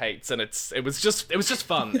everyone hates, and it was just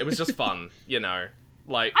fun. It was just fun,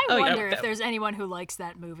 Like I wonder if there's anyone who likes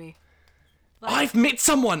that movie. Like... I've met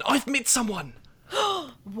someone.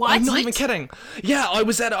 What? I'm not even kidding. Yeah, I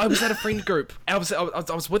was at a friend group. I was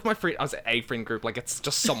with my friend. I was at a friend group. Like it's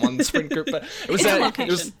just someone's friend group, but it was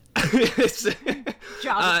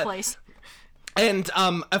Java's place. And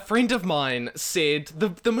a friend of mine said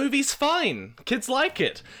the movie's fine. Kids like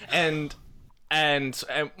it, and we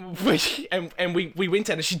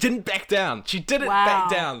went out, and she didn't back down. She didn't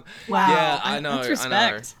back down. Wow. Yeah, I know. That's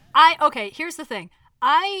respect. Okay, here's the thing.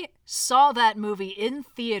 I saw that movie in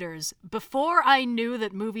theaters before I knew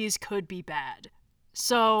that movies could be bad.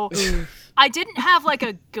 So I didn't have like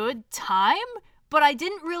a good time, but I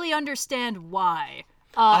didn't really understand why.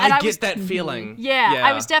 I get that feeling. Yeah,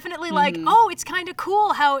 I was definitely like, oh, it's kind of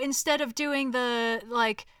cool how instead of doing the,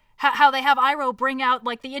 like, how they have Iroh bring out,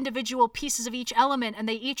 like, the individual pieces of each element and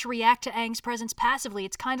they each react to Aang's presence passively.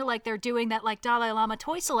 It's kind of like they're doing that, like, Dalai Lama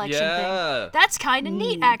toy selection thing. That's kind of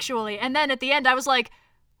neat, actually. And then at the end, I was like,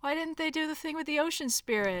 why didn't they do the thing with the ocean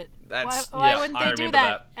spirit? Why wouldn't they do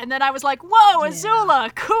that? And then I was like, whoa,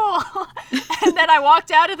 Azula, cool. And then I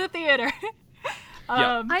walked out of the theater.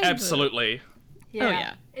 Yeah, absolutely. Yeah. Oh,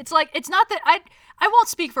 yeah. It's like, it's not that I won't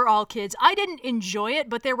speak for all kids. I didn't enjoy it,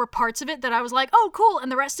 but there were parts of it that I was like, oh, cool.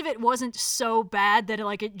 And the rest of it wasn't so bad that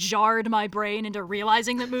it jarred my brain into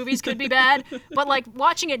realizing that movies could be bad. But like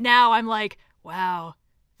watching it now, I'm like, wow,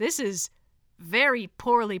 this is very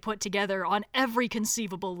poorly put together on every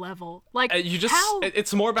conceivable level. Like,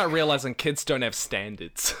 it's more about realizing kids don't have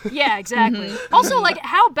standards. Yeah, exactly. Also, like,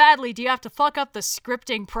 how badly do you have to fuck up the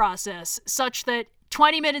scripting process such that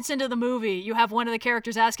 20 minutes into the movie, you have one of the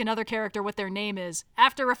characters ask another character what their name is,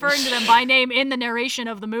 after referring to them by name in the narration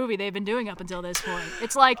of the movie they've been doing up until this point.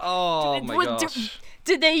 It's like, oh my gosh.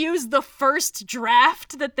 Did they use the first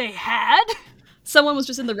draft that they had? Someone was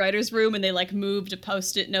just in the writer's room and they, like, moved a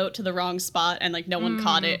Post-it note to the wrong spot and, like, no one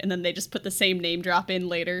caught it, and then they just put the same name drop in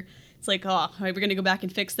later. It's like, oh, are we gonna go back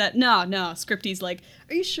and fix that? No. Scripty's like,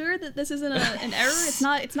 are you sure that this isn't an error? It's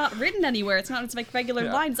not written anywhere. It's like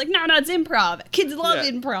regular lines. Like, no, it's improv. Kids love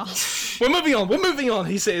improv. We're moving on,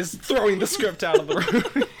 he says, throwing the script out of the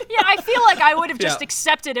room. Yeah, I feel like I would have just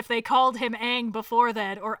accepted if they called him Aang before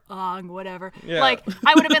that, or Aang, whatever. Yeah. Like,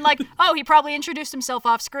 I would have been like, oh, he probably introduced himself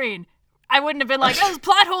off screen. I wouldn't have been like, oh,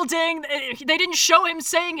 plot hole ding. They didn't show him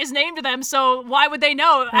saying his name to them, so why would they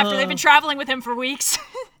know after they've been traveling with him for weeks?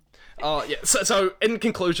 Oh, yeah. So in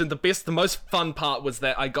conclusion, the most fun part was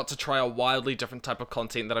that I got to try a wildly different type of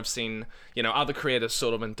content that I've seen, other creators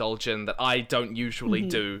sort of indulge in that I don't usually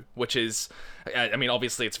do, which is, I mean,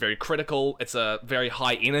 obviously it's very critical, it's a very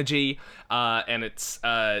high energy, and it's,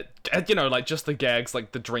 like just the gags,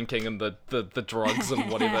 like the drinking and the drugs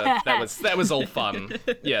and whatever, that was all fun.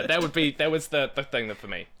 Yeah, that was the thing that for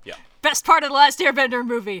me, yeah. Best part of the last Airbender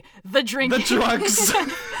movie, the drinking. The drugs.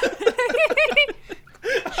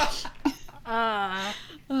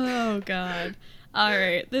 Oh, God. All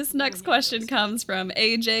right. This next question comes from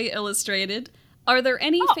AJ Illustrated. Are there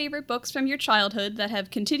any favorite books from your childhood that have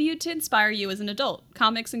continued to inspire you as an adult?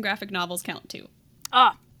 Comics and graphic novels count too.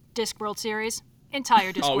 Discworld series.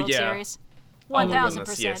 Entire Discworld series.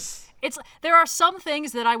 1000%. Yes. There are some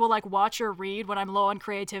things that I will like watch or read when I'm low on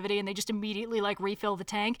creativity and they just immediately like refill the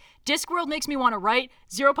tank. Discworld makes me want to write.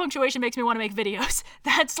 Zero Punctuation makes me want to make videos.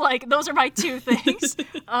 That's like, those are my two things.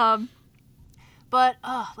 But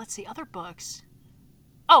let's see, other books.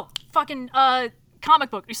 Oh, fucking comic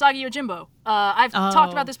book, Usagi Yojimbo. I've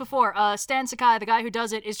talked about this before. Stan Sakai, the guy who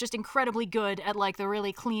does it, is just incredibly good at like the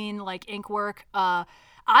really clean like ink work.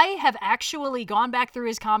 I have actually gone back through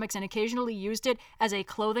his comics and occasionally used it as a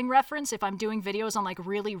clothing reference if I'm doing videos on like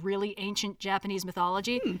really, really ancient Japanese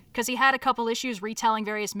mythology, because he had a couple issues retelling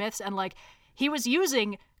various myths and like he was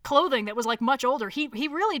using clothing that was like much older. He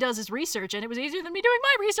really does his research and it was easier than me doing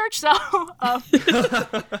my research, so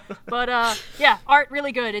but yeah, art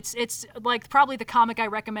really good. It's like probably the comic I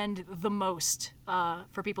recommend the most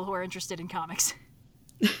for people who are interested in comics.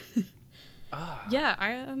 Yeah,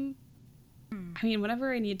 I mean,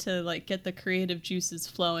 whenever I need to like get the creative juices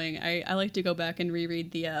flowing, I like to go back and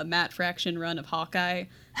reread the Matt Fraction run of Hawkeye.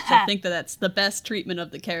 So I think that's the best treatment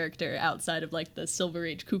of the character outside of like the Silver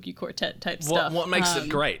Age Kooky Quartet type stuff. What makes it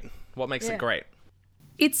great? What makes it great?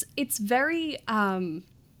 It's very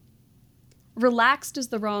relaxed is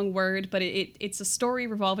the wrong word, but it's a story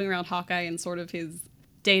revolving around Hawkeye and sort of his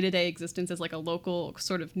day-to-day existence as like a local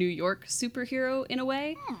sort of New York superhero in a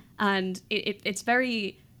way. And it's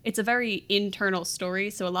a very internal story,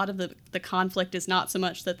 so a lot of the conflict is not so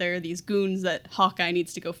much that there are these goons that Hawkeye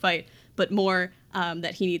needs to go fight, but more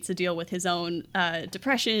that he needs to deal with his own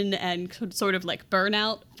depression and sort of like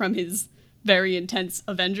burnout from his very intense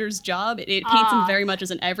Avengers job. It paints him very much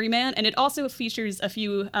as an everyman, and it also features a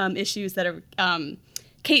few issues that are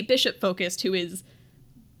Kate Bishop focused, who is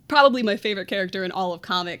probably my favorite character in all of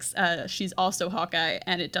comics. She's also Hawkeye,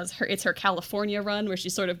 and it's her California run where she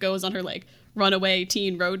sort of goes on her like runaway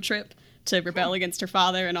teen road trip to rebel against her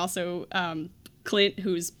father, and also Clint,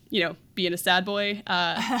 who's being a sad boy.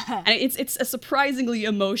 And it's a surprisingly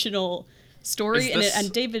emotional story,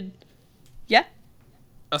 and David, yeah.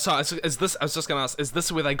 Sorry, is this? I was just gonna ask. Is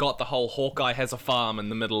this where they got the whole Hawkeye has a farm in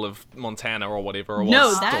the middle of Montana or whatever? Or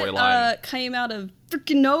No, storyline? that came out of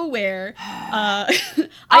freaking nowhere. I'll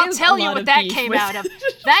tell you what that came out of.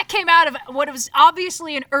 That came out of what was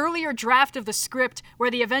obviously an earlier draft of the script where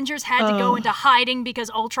the Avengers had to go into hiding because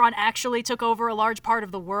Ultron actually took over a large part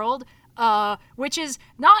of the world. Which is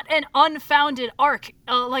not an unfounded arc.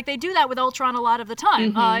 Like, they do that with Ultron a lot of the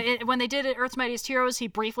time. When they did it, Earth's Mightiest Heroes, he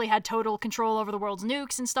briefly had total control over the world's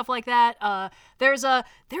nukes and stuff like that. There's a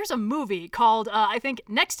movie called, I think,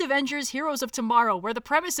 Next Avengers Heroes of Tomorrow, where the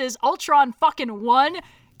premise is Ultron fucking won,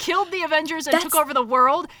 killed the Avengers and took over the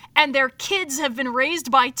world, and their kids have been raised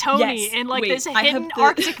by Tony in this hidden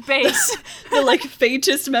Arctic base. The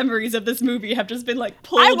faintest memories of this movie have just been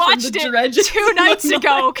pulled I watched from the it dredges 2 nights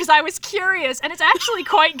ago because I was curious, and it's actually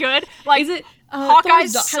quite good. Is it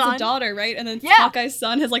Hawkeye's Thor's son has a daughter, right? And then Hawkeye's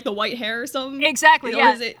son has the white hair or something. Exactly. Or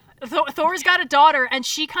Yeah. is it... Thor's got a daughter, and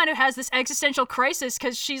she kind of has this existential crisis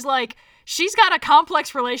because she's got a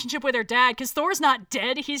complex relationship with her dad because Thor's not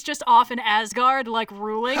dead. He's just off in Asgard,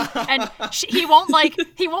 ruling. And he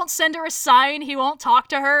won't send her a sign. He won't talk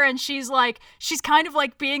to her. And she's kind of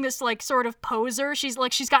being this sort of poser. She's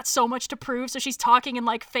got so much to prove. So she's talking in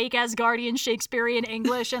fake Asgardian Shakespearean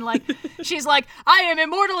English. And she's like, I am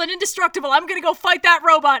immortal and indestructible. I'm going to go fight that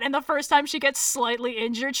robot. And the first time she gets slightly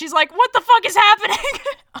injured, she's like, what the fuck is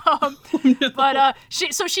happening? But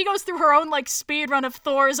she goes through her own speed run of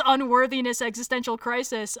Thor's unworthiness existential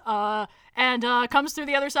crisis and comes through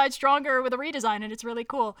the other side stronger with a redesign, and it's really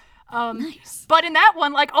cool. Nice. But in that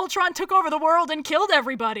one, Ultron took over the world and killed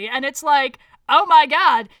everybody, and it's oh my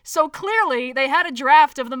god. So clearly they had a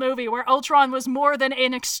draft of the movie where Ultron was more than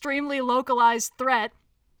an extremely localized threat,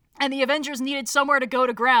 and the Avengers needed somewhere to go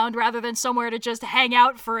to ground rather than somewhere to just hang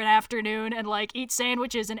out for an afternoon and eat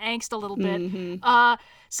sandwiches and angst a little bit.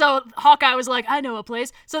 So Hawkeye was like, I know a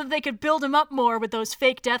place, so that they could build him up more with those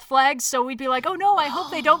fake death flags. So we'd be like, oh no, I hope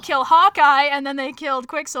they don't kill Hawkeye, and then they killed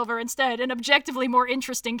Quicksilver instead, an objectively more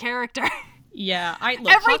interesting character. Yeah, every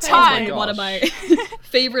Hawkeye time is one of my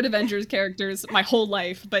favorite Avengers characters my whole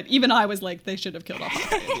life, but even I was like, they should have killed off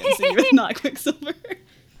Hawkeye in the MCU, not Quicksilver.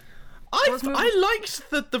 I liked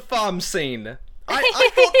the farm scene.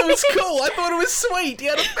 I thought it was cool. I thought it was sweet. He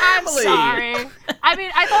had a family. I'm sorry. I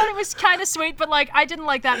mean, I thought it was kind of sweet, but I didn't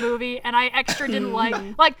like that movie, and I extra didn't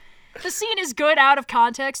like the scene is good out of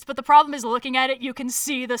context, but the problem is looking at it, you can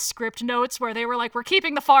see the script notes where they were we're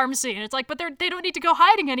keeping the farm scene. It's but they don't need to go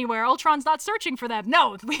hiding anywhere. Ultron's not searching for them.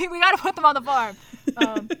 No, we got to put them on the farm.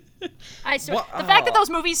 I swear, the fact that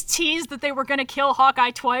those movies teased that they were going to kill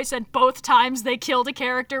Hawkeye twice, and both times they killed a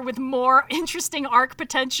character with more interesting arc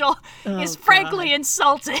potential is frankly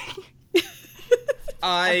insulting.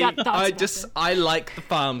 I like the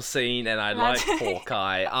farm scene, and I like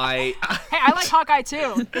Hawkeye. Hey, I like Hawkeye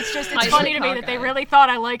too. It's funny to me that they really thought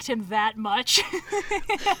I liked him that much.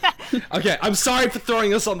 Okay, I'm sorry for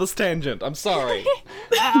throwing us on this tangent. I'm sorry.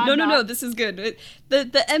 No, this is good.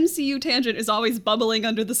 The MCU tangent is always bubbling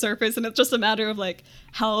under the surface, and it's just a matter of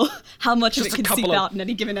how much of it can seep out in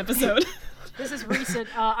any given episode. This is recent.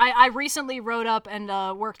 I recently wrote up and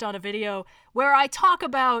worked on a video where I talk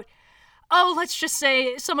about, let's just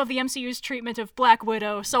say some of the MCU's treatment of Black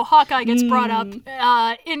Widow. So Hawkeye gets brought up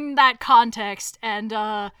in that context, and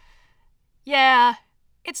yeah,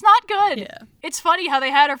 it's not good. Yeah. It's funny how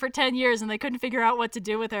they had her for 10 years and they couldn't figure out what to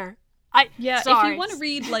do with her. If you want to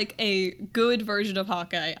read a good version of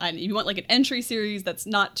Hawkeye, and you want an entry series that's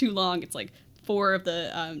not too long, it's 4 of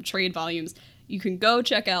the trade volumes, you can go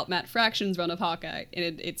check out Matt Fraction's run of Hawkeye,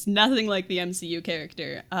 and it's nothing like the MCU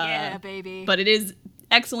character. Yeah, baby. But it is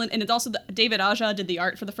excellent, and it's also David Aja did the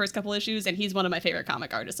art for the first couple issues, and he's one of my favorite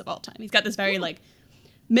comic artists of all time. He's got this very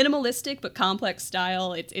minimalistic but complex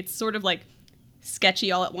style. It's sort of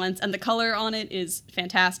sketchy all at once, and the color on it is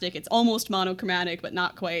fantastic. It's almost monochromatic, but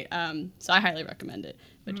not quite. So I highly recommend it.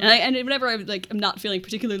 But and whenever I'm not feeling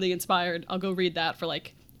particularly inspired, I'll go read that for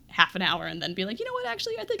half an hour, and then be you know what?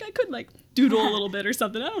 Actually, I think I could doodle a little bit or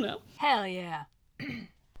something. I don't know. Hell yeah.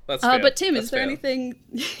 That's fair. But Tim, That's is there fair. anything?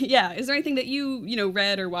 Yeah, is there anything that you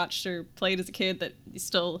read or watched or played as a kid that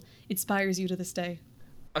still inspires you to this day?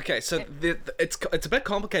 Okay, so it's a bit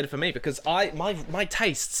complicated for me because my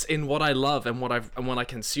tastes in what I love and what I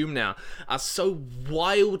consume now are so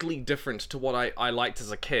wildly different to what I liked as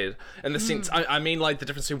a kid. In the sense, I mean the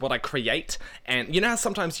difference between what I create and how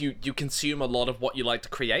sometimes you consume a lot of what you like to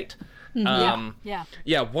create.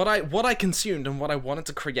 Yeah. What I consumed and what I wanted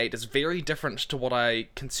to create is very different to what I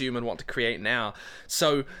consume and want to create now.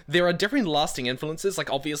 So there are different lasting influences.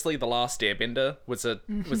 Like obviously, The Last Airbender was a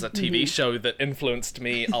TV show that influenced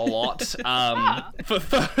me a lot.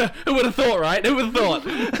 Who would have thought, right? Who would have thought?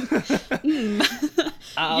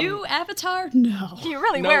 You, Avatar? No. You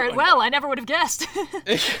really wear it well. I never would have guessed.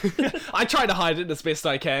 I try to hide it as best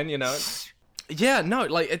I can, you know. Yeah, no,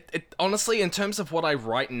 like, it honestly, in terms of what I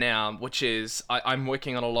write now, which is, I'm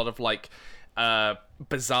working on a lot of, like,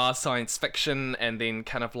 bizarre science fiction, and then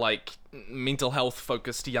kind of, like, mental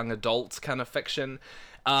health-focused young adult kind of fiction.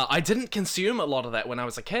 I didn't consume a lot of that when I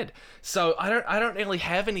was a kid, so I don't really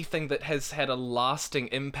have anything that has had a lasting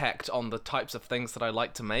impact on the types of things that I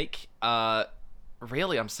like to make.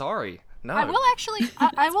 Really, I'm sorry. No. I will actually,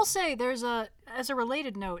 I will say as a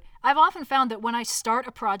related note, I've often found that when I start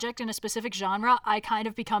a project in a specific genre, I kind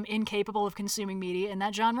of become incapable of consuming media in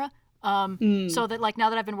that genre. So that, like,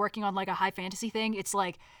 now that I've been working on, like, a high fantasy thing, it's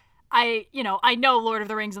like, I know Lord of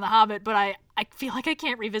the Rings and The Hobbit, but I feel like I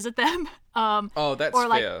can't revisit them. Oh, that's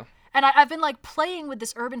fair. And I've been, like, playing with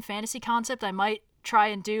this urban fantasy concept. I might try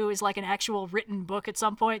and do is like an actual written book at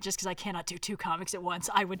some point, just because I cannot do 2 comics at once.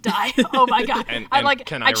 I would die. Oh my god.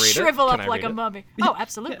 I'd shrivel up like a mummy. Oh,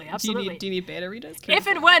 absolutely. Do you need beta readers? If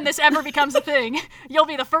and when this ever becomes a thing, you'll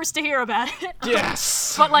be the first to hear about it.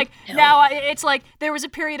 Yes. But like now it's like there was a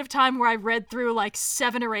period of time where I read through like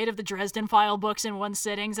 7 or 8 of the Dresden File books in one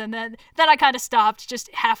sittings, and then I kind of stopped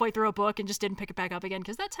just halfway through a book and just didn't pick it back up again,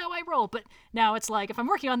 because that's how I roll. But now it's like, if I'm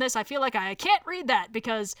working on this, I feel like I can't read that,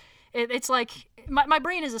 because it's like my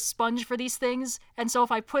brain is a sponge for these things, and so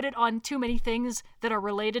if I put it on too many things that are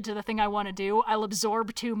related to the thing I want to do, I'll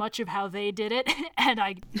absorb too much of how they did it, and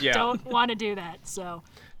I don't want to do that. So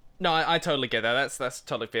no, I totally get that. That's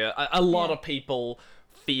totally fair. A lot of people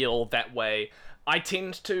feel that way. I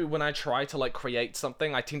tend to, when I try to like create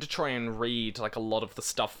something, I tend to try and read like a lot of the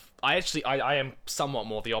stuff. I am somewhat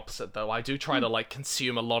more the opposite, though. I do try to like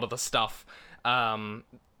consume a lot of the stuff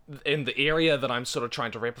in the area that I'm sort of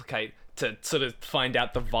trying to replicate, to sort of find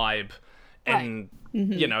out the vibe and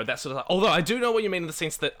you know, that sort of. Although I do know what you mean in the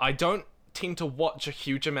sense that I don't tend to watch a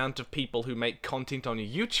huge amount of people who make content on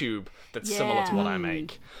YouTube that's similar to what I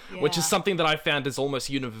make, which is something that I found is almost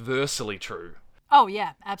universally true. Oh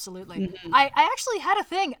yeah, absolutely. I actually had a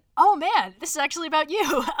thing. Oh man, this is actually about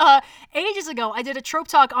you. Ages ago, I did a trope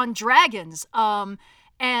talk on dragons.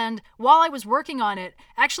 And while I was working on it,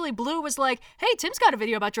 actually Blue was like, "Hey, Tim's got a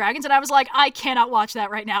video about dragons," and I was like, "I cannot watch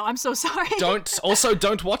that right now. I'm so sorry."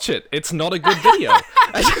 Don't watch it. It's not a good video.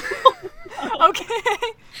 Okay.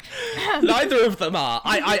 Neither of them are.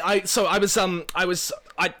 I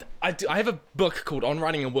have a book called On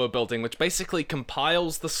Writing and World Building, which basically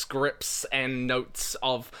compiles the scripts and notes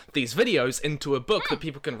of these videos into a book that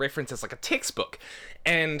people can reference as like a textbook.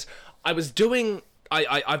 And I've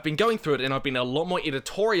been going through it, and I've been a lot more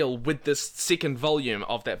editorial with this second volume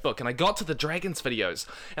of that book. And I got to the dragons videos,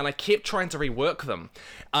 and I kept trying to rework them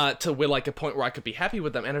to where like a point where I could be happy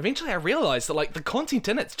with them. And eventually I realized that like the content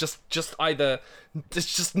in it's just either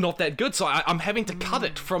it's just not that good. So I'm having to cut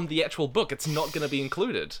it from the actual book. It's not going to be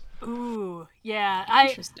included. Ooh, yeah.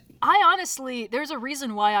 I honestly, there's a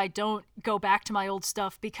reason why I don't go back to my old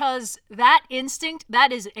stuff, because that instinct,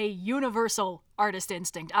 that is a universal artist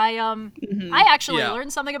instinct. I actually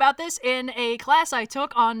learned something about this in a class I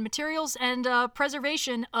took on materials and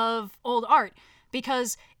preservation of old art,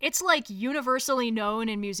 because it's like universally known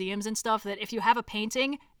in museums and stuff that if you have a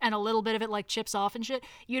painting and a little bit of it like chips off and shit,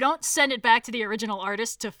 you don't send it back to the original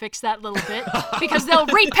artist to fix that little bit, because they'll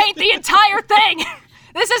repaint the entire thing.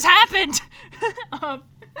 This has happened.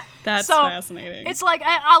 That's fascinating. It's like,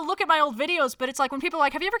 I'll look at my old videos, but it's like when people are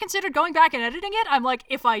like, "Have you ever considered going back and editing it?" I'm like,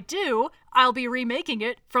 if I do, I'll be remaking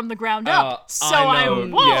it from the ground up. So I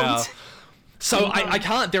won't. Yeah. So I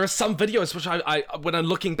can't. There are some videos which I when I'm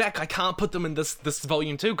looking back, I can't put them in this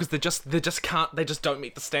volume 2, because they just don't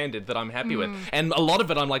meet the standard that I'm happy with. And a lot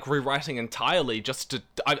of it I'm like rewriting entirely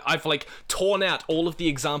I've like torn out all of the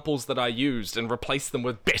examples that I used and replaced them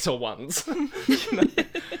with better ones. You know?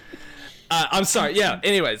 I'm sorry. Yeah.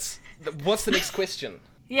 Anyways, what's the next question?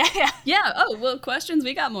 Yeah. Oh, well, questions.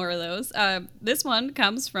 We got more of those. This one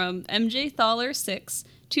comes from MJ Thaler 6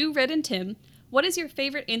 to Red and Tim. What is your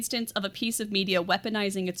favorite instance of a piece of media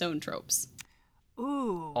weaponizing its own tropes?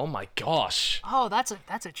 Ooh. Oh my gosh. Oh, that's a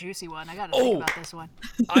juicy one. I gotta think about this one.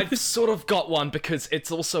 I've sort of got one, because it's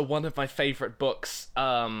also one of my favorite books.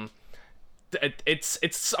 It's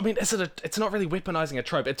not really weaponizing a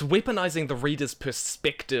trope. It's weaponizing the reader's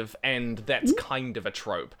perspective, and that's kind of a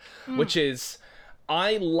trope, which is,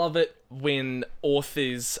 I love it when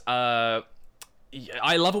authors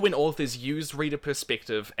I love it when authors use reader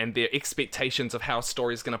perspective and their expectations of how a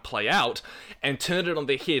story is going to play out and turn it on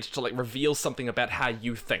their head to like reveal something about how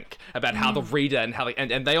you think, about how the reader and how they,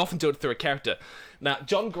 and they often do it through a character. Now,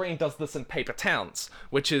 John Green does this in Paper Towns,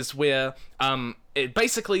 which is where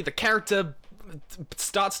basically the character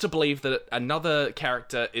starts to believe that another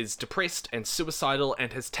character is depressed and suicidal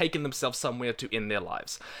and has taken themselves somewhere to end their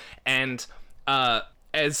lives. And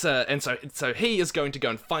so he is going to go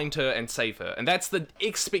and find her and save her, and that's the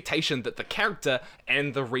expectation that the character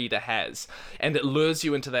and the reader has, and it lures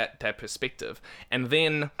you into that perspective. And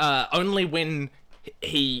then only when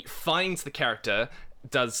he finds the character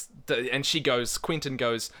and Quentin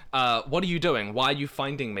goes, what are you doing? Why are you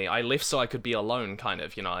finding me? I left so I could be alone, kind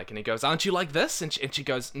of, like, and he goes, aren't you like this? And she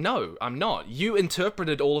goes, no, I'm not. You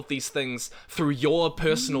interpreted all of these things through your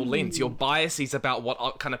personal lens, your biases about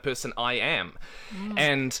what kind of person I am.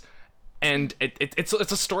 And it's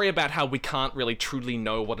a story about how we can't really truly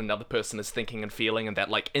know what another person is thinking and feeling, and that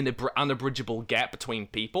like unabridgeable gap between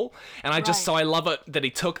people. And I love it that he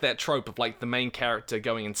took that trope of like the main character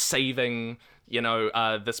going and saving,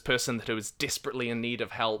 this person who is desperately in need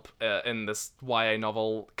of help in this YA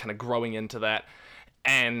novel, kind of growing into that,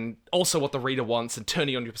 and also what the reader wants, and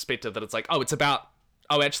turning on your perspective that it's like,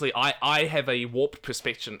 actually, I have a warped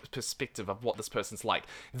perspective of what this person's like.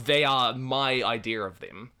 They are my idea of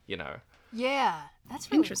them, Yeah, that's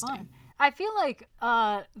really fun. I feel like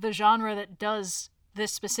the genre that does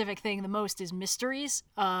this specific thing the most is mysteries,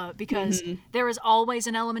 because there is always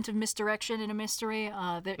an element of misdirection in a mystery.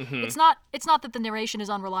 It's not that the narration is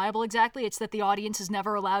unreliable exactly, it's that the audience is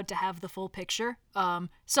never allowed to have the full picture.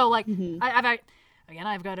 So like,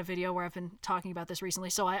 I've got a video where I've been talking about this recently.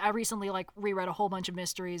 So I recently like reread a whole bunch of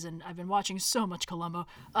mysteries, and I've been watching so much Columbo,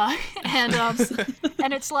 and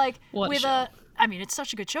it's like it's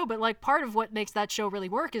such a good show, but like part of what makes that show really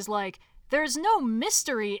work is like there's no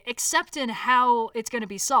mystery except in how it's going to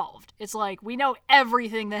be solved. It's like we know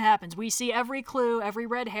everything that happens. We see every clue, every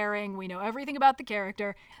red herring. We know everything about the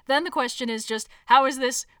character. Then the question is just, how is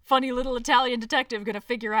this funny little Italian detective going to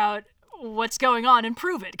figure out what's going on and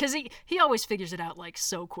prove it? Because he always figures it out like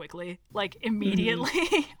so quickly, like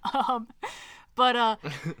immediately. But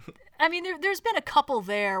there's been a couple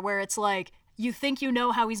there where it's like you think you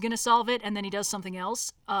know how he's going to solve it, and then he does something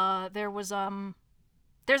else.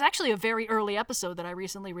 There's actually a very early episode that I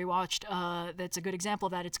recently rewatched that's a good example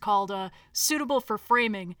of that. It's called Suitable for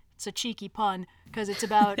Framing. It's a cheeky pun because it's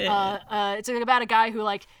about a guy who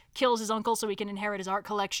like kills his uncle so he can inherit his art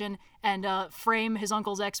collection, and frame his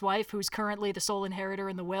uncle's ex-wife, who's currently the sole inheritor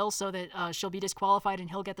in the will, so that she'll be disqualified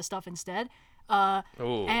and he'll get the stuff instead. At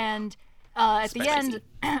the end,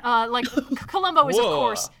 like Columbo is of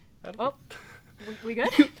course. Oh, we good?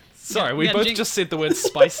 Sorry, we both just said the word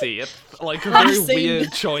spicy. It's like a very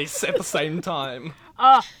weird choice at the same time.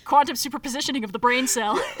 Quantum superpositioning of the brain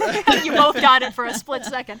cell. You both got it for a split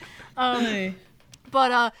second.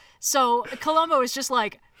 So Columbo is just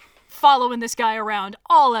like following this guy around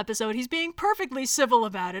all episode. He's being perfectly civil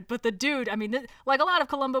about it, but the dude, like a lot of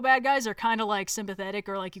Columbo bad guys are kind of like sympathetic,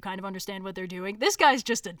 or like you kind of understand what they're doing. This guy's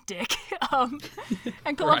just a dick.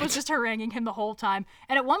 And Columbo's just haranguing him the whole time.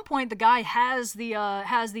 And at one point, the guy has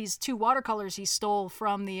these two watercolors he stole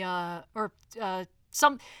from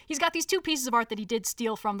he's got these two pieces of art that he did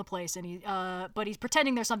steal from the place, and but he's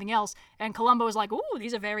pretending they're something else. And Columbo is like, "Ooh,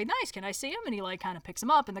 these are very nice. Can I see them?" And he like kind of picks them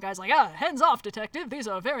up, and the guy's like, "Hands off, detective. These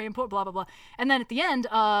are very important." Blah blah blah. And then at the end,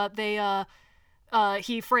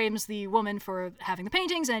 he frames the woman for having the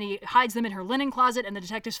paintings, and he hides them in her linen closet. And the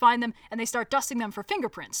detectives find them, and they start dusting them for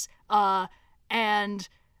fingerprints. The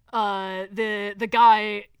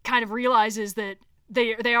guy kind of realizes that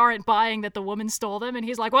they aren't buying that the woman stole them, and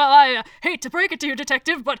he's like, "Well, I hate to break it to you,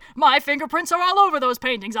 detective, but my fingerprints are all over those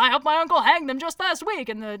paintings. I helped my uncle hang them just last week."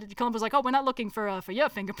 And the Columbo's like, "Oh, we're not looking for your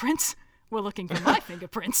fingerprints. We're looking for my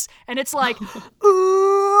fingerprints." And it's like,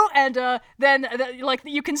 ooh, and then like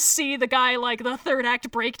you can see the guy, like the third act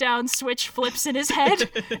breakdown switch flips in his head,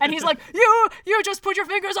 and he's like, "You just put your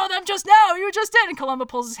fingers on them just now. You just did." And Columbo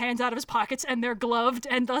pulls his hands out of his pockets, and they're gloved,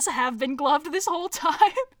 and thus have been gloved this whole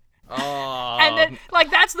time. And then, like,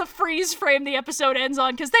 that's the freeze frame the episode ends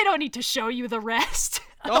on, because they don't need to show you the rest.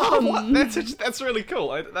 That's really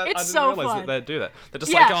cool. I didn't realize that they'd do that. They're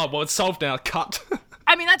just like, "Oh, well, it's solved now. Cut."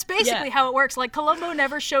 That's basically how it works. Like, Columbo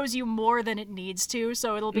never shows you more than it needs to,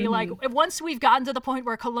 so it'll be like, once we've gotten to the point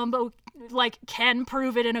where Columbo, like, can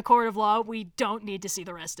prove it in a court of law, we don't need to see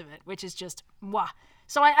the rest of it, which is just, mwah.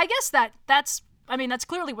 So I guess that's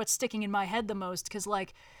clearly what's sticking in my head the most, because,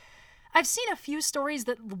 like, I've seen a few stories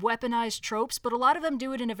that weaponize tropes, but a lot of them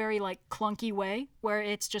do it in a very, like, clunky way, where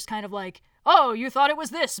it's just kind of like, oh, you thought it was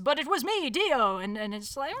this, but it was me, Dio. And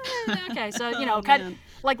it's like, okay. So, kind of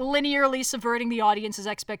like linearly subverting the audience's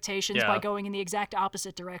expectations by going in the exact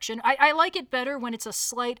opposite direction. I like it better when it's a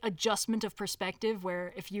slight adjustment of perspective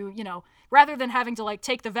where if you, rather than having to like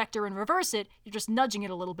take the vector and reverse it, you're just nudging it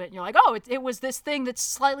a little bit and you're like, oh, it was this thing that's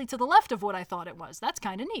slightly to the left of what I thought it was. That's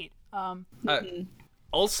kind of neat.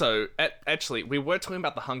 Also, actually, we were talking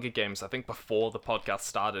about the Hunger Games, I think, before the podcast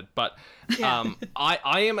started, but I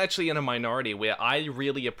am actually in a minority where I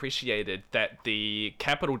really appreciated that the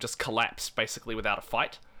Capitol just collapsed, basically, without a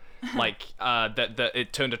fight. Like, that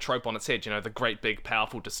it turned a trope on its head, the great big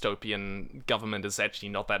powerful dystopian government is actually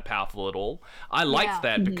not that powerful at all. I liked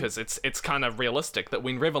that because it's kind of realistic that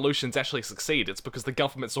when revolutions actually succeed, it's because the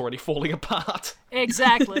government's already falling apart.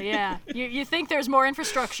 Exactly, yeah. You think there's more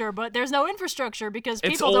infrastructure, but there's no infrastructure because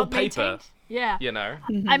people it's all don't paper. maintain... Yeah.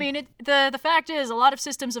 I mean, the fact is, a lot of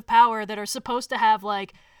systems of power that are supposed to have,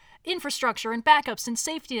 like, infrastructure and backups and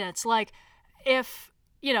safety nets, like, if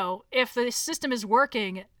the system is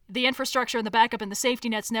working, the infrastructure and the backup and the safety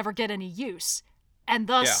nets never get any use. And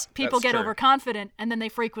thus, people get overconfident, and then they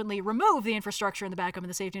frequently remove the infrastructure and the backup and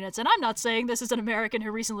the safety nets. And I'm not saying this is an American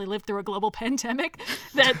who recently lived through a global pandemic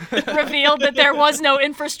that revealed that there was no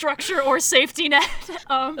infrastructure or safety net.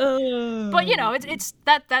 But,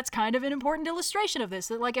 that's kind of an important illustration of this.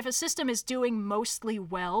 That, like, if a system is doing mostly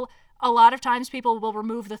well, a lot of times people will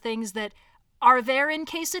remove the things that are there in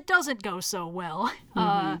case it doesn't go so well.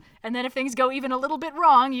 And then if things go even a little bit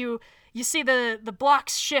wrong, you see the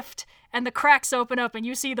blocks shift and the cracks open up and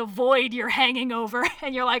you see the void you're hanging over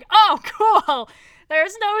and you're like, oh, cool.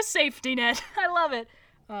 There's no safety net. I love it.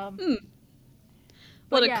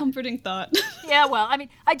 What a comforting thought. Yeah, well, I mean,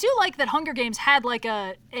 I do like that Hunger Games had like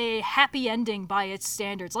a happy ending by its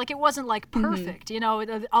standards. Like, it wasn't like perfect.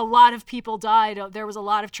 A lot of people died. There was a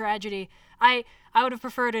lot of tragedy. I would have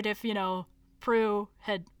preferred it if, Prue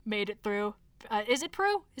had made it through. Is it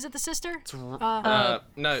Prue? Is it the sister?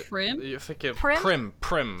 No. Prim? You think of Prim?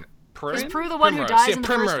 Prim. Is Prue the one who dies in the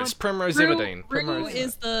first one? Primrose Everdeen. Prue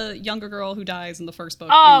is the younger girl who dies in the first book in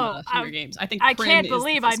the Hunger Games. I think I Prim can't is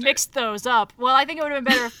believe the I sister. mixed those up. Well, I think it would have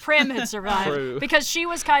been better if Prim had survived. Because she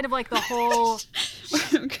was kind of like the whole...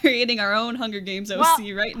 We're creating our own Hunger Games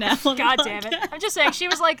OC right now. God damn it. I'm just saying, she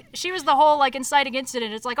was the whole like inciting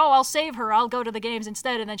incident. It's like, oh, I'll save her. I'll go to the games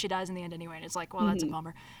instead. And then she dies in the end anyway. And it's like, well, that's a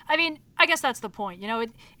bummer. I mean, I guess that's the point.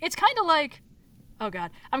 It's kind of like... Oh,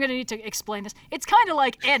 God. I'm going to need to explain this. It's kind of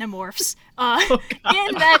like Animorphs,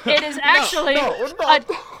 in that it is actually...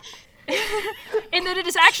 in that it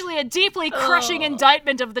is actually a deeply crushing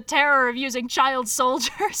indictment of the terror of using child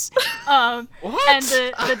soldiers. What? And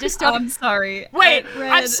the dystopian... I'm sorry. Wait,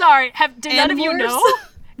 I'm sorry. Did none of you know?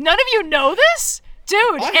 None of you know this?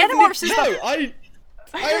 Dude, Animorphs is I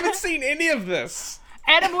haven't seen any of this.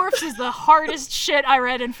 Animorphs is the hardest shit I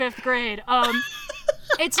read in 5th grade.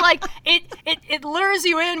 It's like, it lures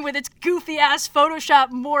you in with its goofy-ass Photoshop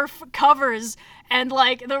morph covers and,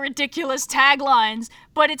 like, the ridiculous taglines,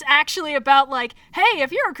 but it's actually about, like, hey,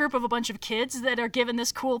 if you're a group of a bunch of kids that are given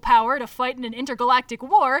this cool power to fight in an intergalactic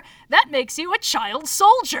war, that makes you a child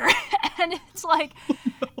soldier. And it's like,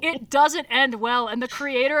 it doesn't end well, and the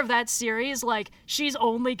creator of that series, like, she's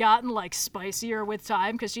only gotten, like, spicier with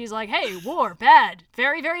time, because she's like, hey, war, bad,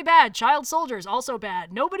 very, very bad, child soldiers, also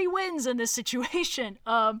bad, nobody wins in this situation.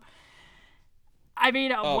 I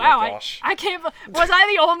mean, wow, I can't... Was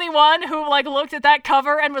I the only one who, like, looked at that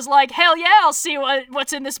cover and was like, hell yeah, I'll see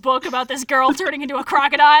what's in this book about this girl turning into a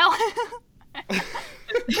crocodile?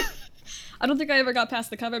 I don't think I ever got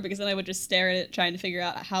past the cover because then I would just stare at it trying to figure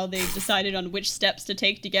out how they decided on which steps to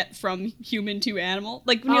take to get from human to animal.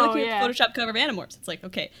 Like, when you're looking at the Photoshop cover of Animorphs, it's like,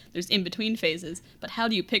 okay, there's in-between phases, but how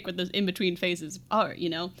do you pick what those in-between phases are,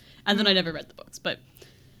 And then I never read the books, but...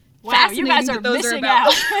 Wow, you guys are missing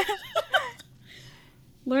out.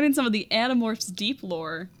 Learning some of the Animorphs deep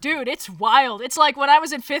lore. Dude, it's wild. It's like when I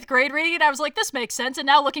was in 5th grade reading it, I was like, this makes sense. And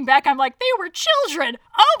now looking back, I'm like, they were children.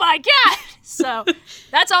 Oh my God. So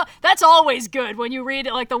that's always good when you read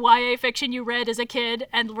like the YA fiction you read as a kid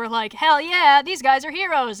and we're like, hell yeah, these guys are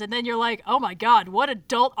heroes. And then you're like, oh my God, what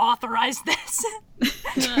adult authorized this?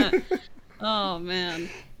 Oh man.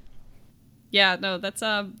 Yeah, no, that's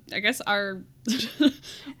I guess our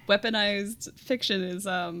weaponized fiction is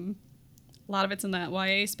a lot of it's in that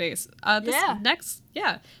YA space. Next,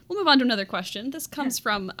 we'll move on to another question. This comes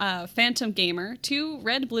from Phantom Gamer to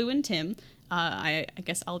Red, Blue, and Tim. I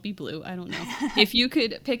guess I'll be Blue. I don't know. If you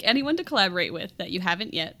could pick anyone to collaborate with that you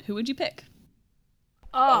haven't yet, who would you pick?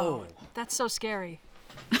 Oh. That's so scary.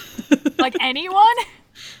 Like anyone?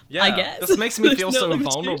 Yeah, I guess. This makes me feel so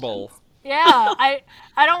vulnerable. Yeah, I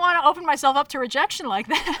don't want to open myself up to rejection like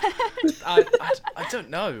that. I don't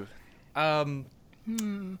know.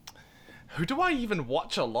 Who do I even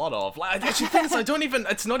watch a lot of? Like, actually, the thing is,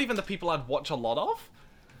 it's not even the people I'd watch a lot of.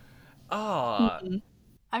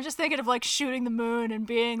 I'm just thinking of like shooting the moon and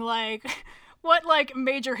being like, what like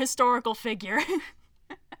major historical figure?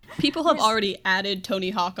 People have already added Tony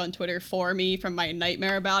Hawk on Twitter for me from my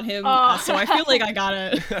nightmare about him, so I feel like I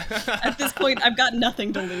gotta. At this point, I've got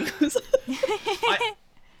nothing to lose.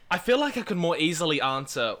 I feel like I could more easily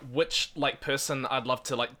answer which like person I'd love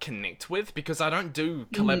to like connect with, because I don't do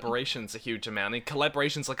collaborations a huge amount, and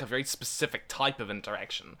collaboration's like a very specific type of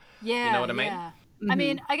interaction. Yeah, you know what I mean? Yeah. I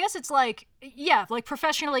mean, I guess it's like, yeah, like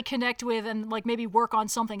professionally connect with and like maybe work on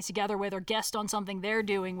something together with or guest on something they're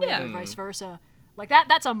doing with or vice versa. Like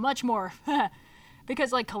that's a much more,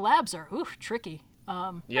 because like collabs are, tricky.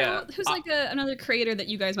 Yeah. Who's like another creator that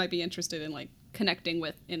you guys might be interested in like connecting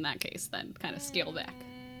with in that case, then kind of scale back?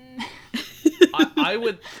 I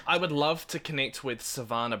would love to connect with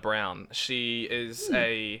Savannah Brown. She is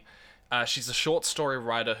she's a short story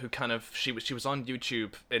writer who she was on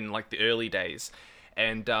YouTube in like the early days,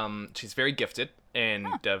 and she's very gifted and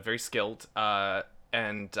very skilled,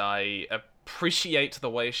 and I appreciate the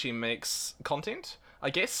way she makes content, I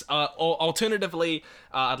guess. Or alternatively,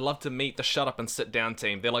 I'd love to meet the Shut Up and Sit Down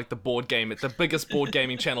team. They're like the biggest board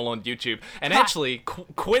gaming channel on YouTube. And actually,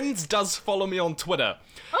 Quinns does follow me on Twitter.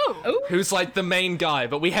 Oh. Who's like the main guy,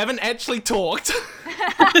 but we haven't actually talked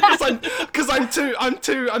because I'm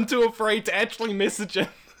too afraid to actually message him.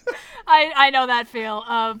 I know that feel.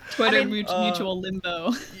 Twitter mutual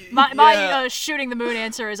limbo. My shooting the moon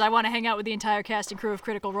answer is I want to hang out with the entire cast and crew of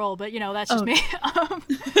Critical Role, but that's just me.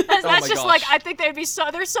 That's just like, I think they're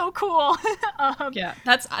so cool. Yeah,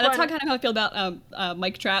 that's kind of how I feel about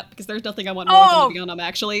Mike Trapp, because there's nothing I want more than to be on him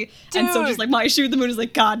actually. Dude. And so just like my shoot the moon is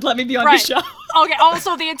like, God, let me be on your show. Okay,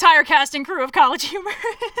 also the entire cast and crew of College Humor.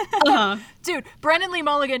 Dude, Brendan Lee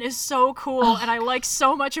Mulligan is so cool, and I like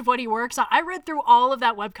so much of what he works on. I read through all of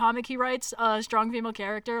that webcomic he writes, Strong Female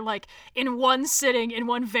Character, like in one sitting, in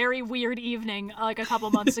one very weird evening, like a couple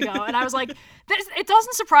months ago. And I was like, it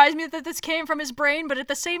doesn't surprise me that this came from his brain, but at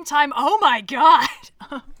the same time, oh my God.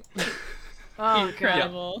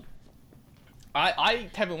 Incredible. Yeah. I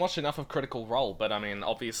haven't watched enough of Critical Role, but I mean,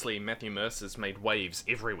 obviously Matthew Mercer's made waves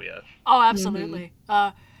everywhere. Oh, absolutely.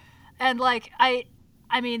 And like,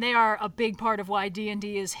 I mean, they are a big part of why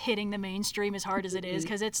D&D is hitting the mainstream as hard as it is,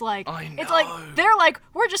 because it's like, they're like,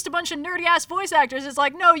 we're just a bunch of nerdy-ass voice actors. It's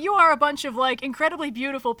like, no, you are a bunch of, like, incredibly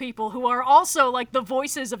beautiful people who are also, like, the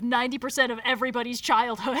voices of 90% of everybody's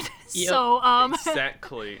childhood. Yep. So,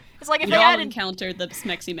 Exactly. It's like if we they all added... encountered the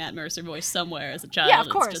smexy Matt Mercer voice somewhere as a child. Yeah, of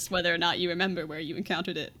course. It's just whether or not you remember where you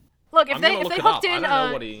encountered it. Look, if they hooked in...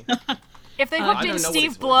 If they hooked in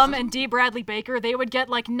Steve Blum and D. Bradley Baker, they would get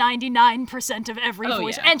like 99% of every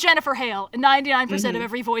voice. Yeah. And Jennifer Hale, 99% of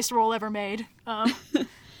every voiced role ever made.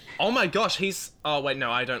 Oh my gosh, he's... Oh wait, no,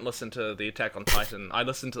 I don't listen to the Attack on Titan. I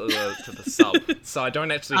listen to the sub, so I don't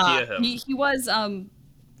actually hear him. He was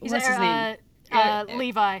what's his name?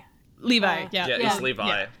 Levi. Levi, yeah, it's Levi.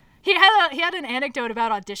 Yeah. He had an anecdote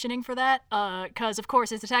about auditioning for that, because of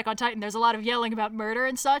course it's Attack on Titan. There's a lot of yelling about murder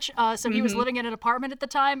and such. So he was living in an apartment at the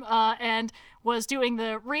time, and was doing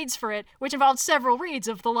the reads for it, which involved several reads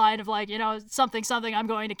of the line of like, something, I'm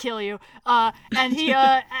going to kill you. And he,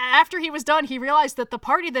 after he was done, he realized that the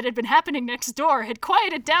party that had been happening next door had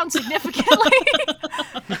quieted down significantly.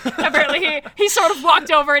 Apparently he sort of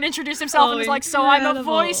walked over and introduced himself and was like, so I'm a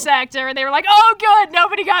voice actor. And they were like, oh good,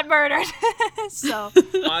 nobody got murdered. So...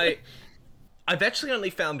 I've actually only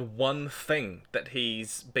found one thing that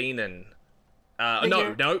he's been in.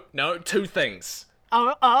 No, two things.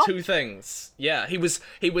 Oh. 2 things. Yeah, he was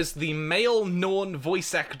the male Norn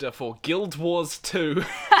voice actor for Guild Wars 2.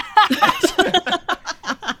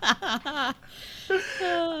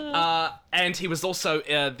 And he was also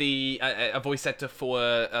a voice actor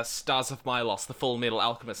for Stars of Mylos, the Full Metal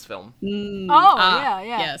Alchemist film. Yeah.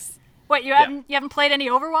 Yes. Wait, you haven't played any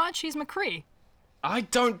Overwatch? He's McCree. I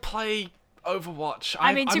don't play Overwatch.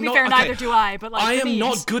 I mean, to be fair, neither do I, but like, I am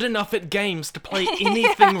not good enough at games to play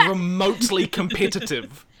anything remotely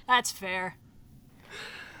competitive. That's fair.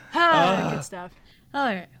 Good stuff. All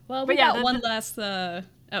right. Well, we got one last... Go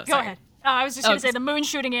ahead. I was just going to say the moon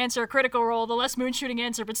shooting answer, Critical Role, the less moon shooting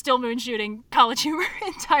answer, but still moon shooting, College Humor,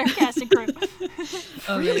 entire cast and crew.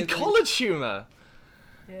 Really? College Humor?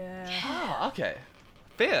 Yeah. Oh, okay.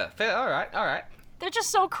 Fair. All right. They're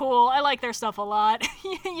just so cool. I like their stuff a lot.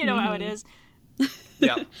 You know how it is.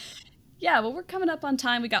 Yeah. Yeah, well, we're coming up on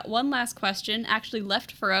time. We got one last question, actually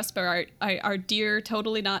left for us by our dear,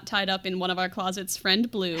 totally not tied up in one of our closets,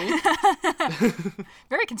 friend Blue.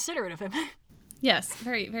 Very considerate of him. Yes,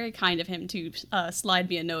 very, very kind of him to slide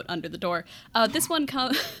me a note under the door. This one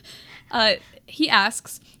he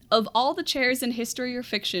asks, of all the chairs in history or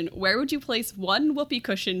fiction, where would you place one whoopee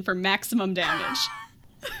cushion for maximum damage?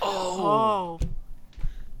 Oh.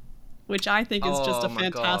 Which I think is just a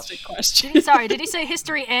fantastic question. Sorry, did he say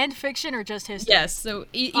history and fiction or just history? Yes, so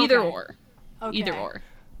either Okay. or. Okay. Either or.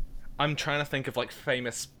 I'm trying to think of like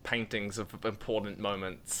famous paintings of important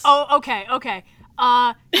moments. Oh, okay.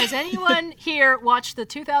 Has anyone here watched the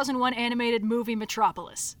 2001 animated movie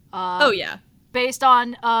Metropolis? Oh, yeah. Based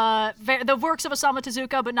on the works of Osamu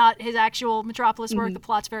Tezuka, but not his actual Metropolis work. The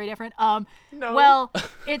plot's very different. No. Well,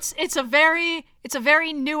 it's a very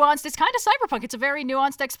nuanced. It's kind of cyberpunk. It's a very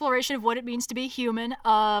nuanced exploration of what it means to be human.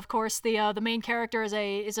 Of course, the main character is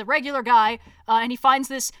a regular guy, and he finds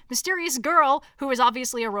this mysterious girl who is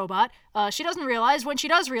obviously a robot. She doesn't realize. When she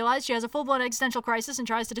does realize, she has a full-blown existential crisis and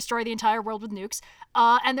tries to destroy the entire world with nukes.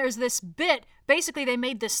 And there's this bit. Basically, they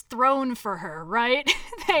made this throne for her, right?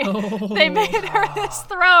 They made her this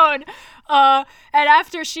throne. And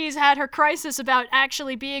after she's had her crisis about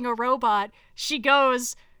actually being a robot, she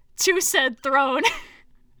goes to said throne. And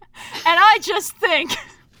I just think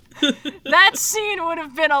that scene would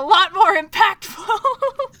have been a lot more impactful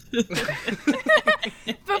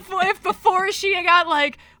before she got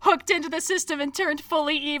like hooked into the system and turned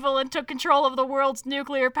fully evil and took control of the world's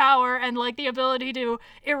nuclear power and like the ability to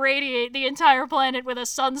irradiate the entire planet with a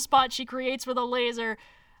sunspot she creates with a laser.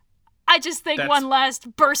 I just think one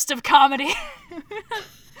last burst of comedy.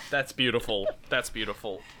 That's beautiful. That's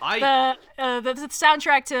beautiful. The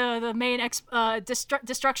soundtrack to the main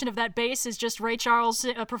destruction of that base is just Ray Charles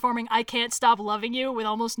performing "I Can't Stop Loving You" with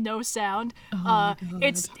almost no sound.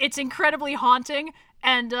 It's incredibly haunting,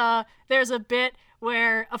 and there's a bit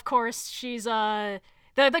where, of course, she's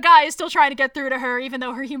the guy is still trying to get through to her, even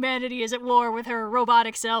though her humanity is at war with her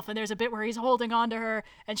robotic self. And there's a bit where he's holding on to her,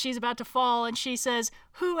 and she's about to fall, and she says,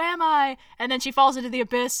 "Who am I?" And then she falls into the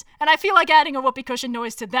abyss. And I feel like adding a whoopee cushion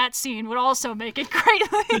noise to that scene would also make it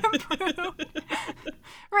greatly improve.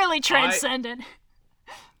 Really transcendent.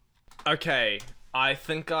 Okay, I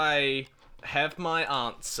think I have my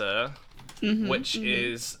answer, which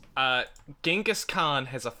is Genghis Khan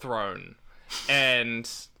has a throne, and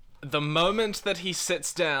the moment that he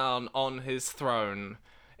sits down on his throne,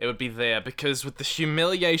 it would be there, because with the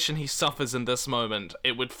humiliation he suffers in this moment,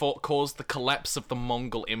 it would cause the collapse of the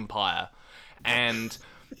Mongol Empire. And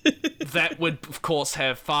that would, of course,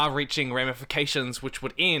 have far-reaching ramifications, which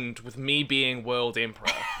would end with me being world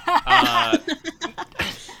emperor. The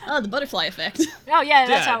butterfly effect. Oh, yeah,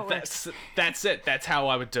 that's how it works. That's it. That's how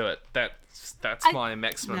I would do it. That's my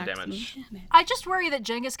maximum damage. I just worry that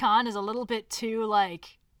Genghis Khan is a little bit too,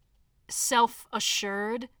 like,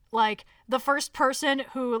 self-assured. Like, the first person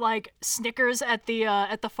who like snickers at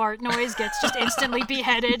the fart noise gets just instantly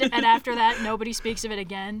beheaded, and after that nobody speaks of it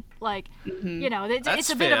again. Like, you know, it's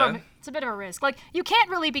a bit of a risk. Like, you can't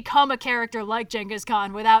really become a character like Genghis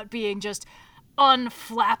Khan without being just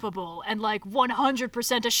unflappable and like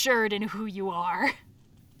 100% assured in who you are.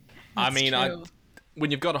 I mean,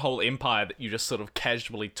 when you've got a whole empire that you just sort of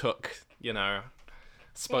casually took, you know, I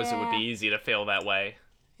suppose it would be easy to feel that way.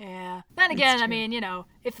 Yeah. Then again, I mean, you know,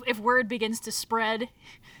 if word begins to spread,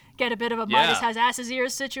 get a bit of a Midas has ass's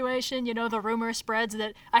ears situation, you know, the rumor spreads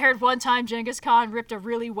that I heard one time Genghis Khan ripped a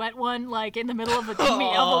really wet one, like, in the middle of a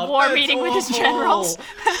war meeting with his generals.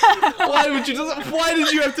 Why did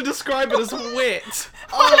you have to describe it as wet?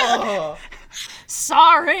 Oh.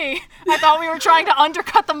 Sorry. I thought we were trying to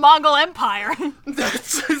undercut the Mongol Empire.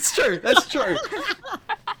 That's true. That's true.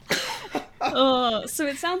 So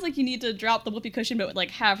it sounds like you need to drop the whoopee cushion, but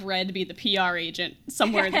like have Red be the PR agent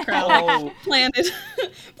somewhere in the crowd, like planted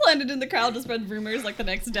in the crowd to spread rumors like the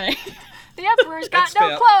next day. The Emperor's got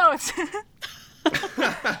no clothes.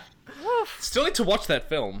 Still need to watch that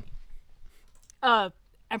film.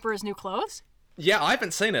 Emperor's New Clothes? Yeah, I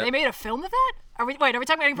haven't seen it. They made a film of that? Are we talking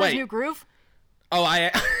about Emperor's New Groove? Oh,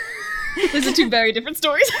 Those are two very different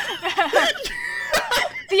stories.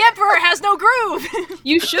 The Emperor has no groove!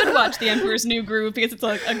 You should watch The Emperor's New Groove because it's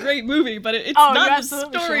like a great movie, but it's not the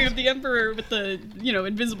story of the Emperor with the, you know,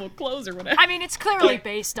 invisible clothes or whatever. I mean, it's clearly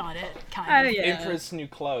based on it, kind of. Yeah. Emperor's New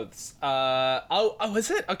Clothes.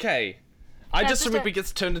 Is it? Okay. I just remember he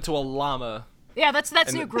gets turned into a llama. Yeah, that's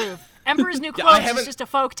New Groove. Emperor's New Clothes is just a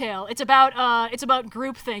folktale. It's about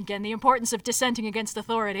groupthink and the importance of dissenting against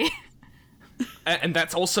authority. And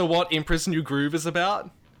that's also what Emperor's New Groove is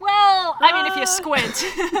about? Well, I mean, if you squint.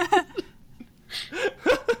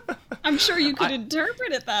 I I'm sure you could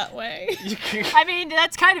interpret it that way. I mean,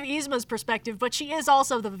 that's kind of Yzma's perspective, but she is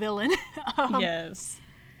also the villain. Yes.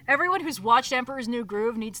 Everyone who's watched Emperor's New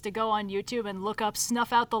Groove needs to go on YouTube and look up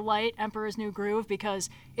Snuff Out the Light, Emperor's New Groove, because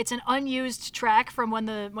it's an unused track from when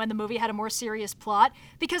the movie had a more serious plot,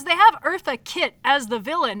 because they have Eartha Kitt as the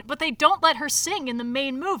villain, but they don't let her sing in the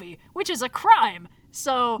main movie, which is a crime.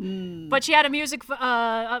 So, but she had a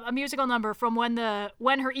musical number from when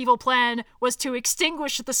her evil plan was to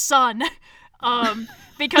extinguish the sun,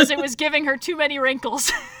 because it was giving her too many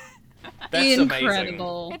wrinkles. That's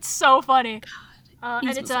incredible. amazing. It's so funny. And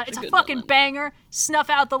Yzma's it's such a a good fucking villain. banger.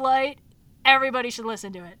 Snuff Out the Light. Everybody should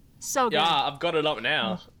listen to it. So good. Yeah, I've got it up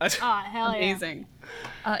now. Ah, hell yeah. Amazing.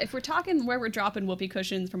 If we're talking where we're dropping whoopee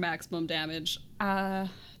cushions for maximum damage,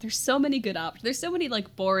 there's so many good options. There's so many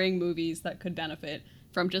like boring movies that could benefit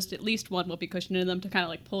from just at least one whoopee cushion in them to kind of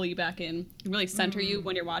like pull you back in and really center you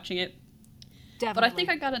when you're watching it. Definitely. But I think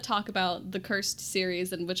I gotta talk about the Cursed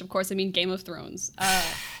series, in which of course I mean Game of Thrones.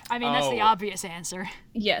 I mean, that's the Oh. obvious answer.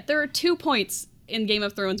 Yeah, there are 2 points in Game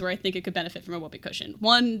of Thrones where I think it could benefit from a whoopee cushion.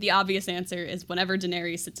 One, the obvious answer is whenever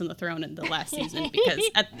Daenerys sits on the throne in the last season, because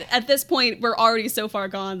at this point we're already so far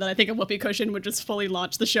gone that I think a whoopee cushion would just fully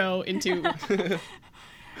launch the show into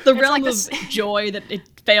the realm like of joy that it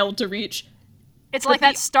failed to reach. It's like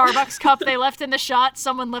that Starbucks cup they left in the shot.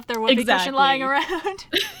 Someone left their whoopee cushion Exactly. lying around.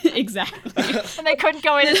 Exactly. And they couldn't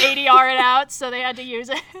go in and ADR it out, so they had to use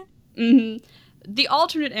it. The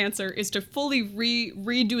alternate answer is to fully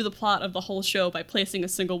redo the plot of the whole show by placing a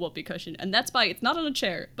single whoopee cushion. And that's by, it's not on a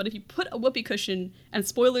chair, but if you put a whoopee cushion, and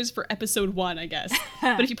spoilers for episode 1, I guess,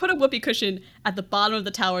 but if you put a whoopee cushion at the bottom of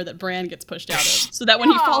the tower that Bran gets pushed out of, so that when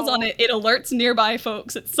he falls on it, it alerts nearby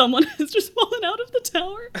folks that someone has just fallen out of the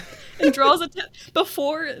tower and draws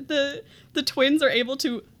before the twins are able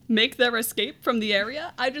to make their escape from the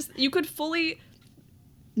area. You could fully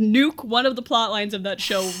nuke one of the plot lines of that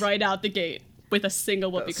show right out the gate with a single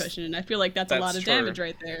whoopee cushion, and I feel like that's a lot of true. damage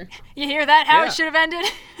right there. You hear that? How Yeah. it should have ended?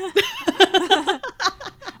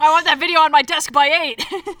 I want that video on my desk by 8.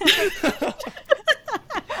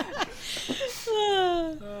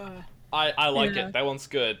 I like Yeah. it. That one's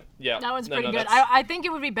good. Yeah. That one's No, pretty no, good. that's- I think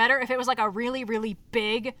it would be better if it was like a really, really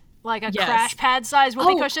big, like a Yes. crash pad size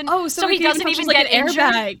whoopee cushion. so he doesn't even get an injured.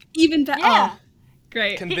 airbag. Even Yeah. Oh,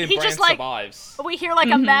 great. Can He then just, Bran like- survives. We hear like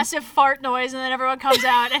a massive fart noise, and then everyone comes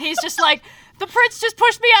out, and he's just like, "The prince just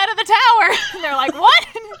pushed me out of the tower." And they're like, "What?"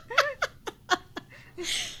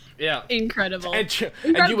 Yeah. Incredible. And you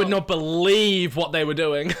Incredible. would not believe what they were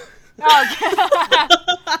doing. Oh, God.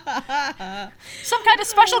 Some kind of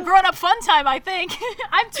special grown-up fun time, I think.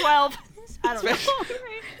 I'm 12. I don't know.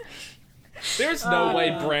 There's no way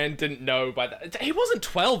Bran didn't know by that. He wasn't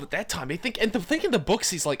 12 at that time. I think in the books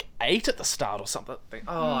he's like 8 at the start or something.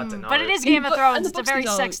 Oh, I don't know. But it is Game of in Thrones. the It's a books very he's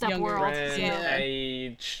all sexed up younger. world. Bran Yeah.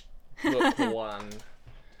 age book 1.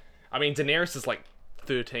 I mean, Daenerys is like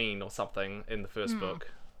 13 or something in the first book.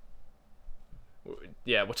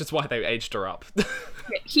 Yeah, which is why they aged her up.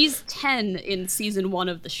 He's 10 in season 1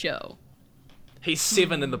 of the show. He's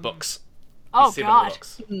 7 in the books. Oh, He's 7 in the God.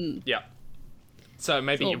 books. Yeah. So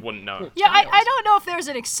maybe you wouldn't know. Yeah, I Child. don't know if there's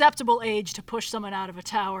an acceptable age to push someone out of a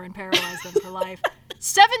tower and paralyze them for life.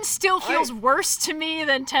 7 still feels worse to me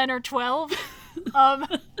than 10 or 12.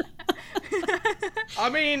 I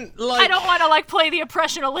mean, like... I don't want to like play the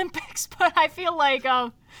oppression Olympics, but I feel like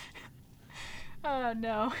oh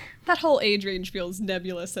no. That whole age range feels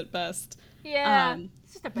nebulous at best. Yeah.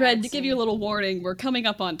 It's just a bad Red, to give you a scene. little warning, we're coming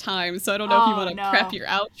up on time, so I don't know if you Oh, want to no. prep your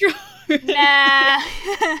outro. Nah.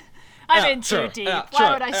 I'm Yeah, in too sure, deep. yeah, Why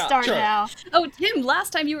sure, would I yeah, start sure. now? Oh, Tim,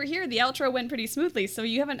 last time you were here, the outro went pretty smoothly, so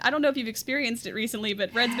you haven't, I don't know if you've experienced it recently,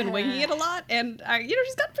 but Red's been winging it a lot, and,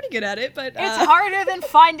 she's gotten pretty good at it, but... It's harder than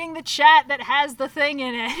finding the chat that has the thing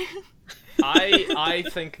in it. I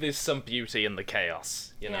think there's some beauty in the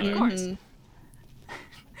chaos, you know? Yeah, of course.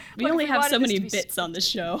 we What only if we have so wanted many this to be bits on the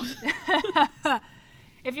show.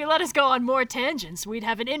 If you let us go on more tangents, we'd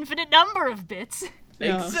have an infinite number of bits.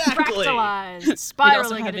 Exactly. Fractalized,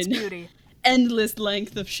 spiraling have in its an- beauty. Endless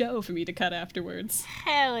length of show for me to cut afterwards.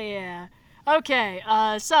 Hell yeah. Okay,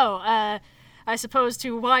 so, I suppose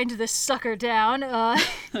to wind this sucker down,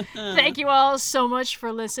 thank you all so much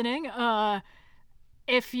for listening.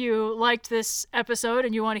 If you liked this episode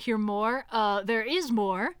and you want to hear more, there is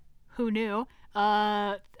more. Who knew?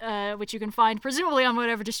 Which you can find presumably on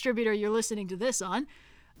whatever distributor you're listening to this on.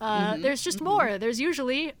 There's just more. There's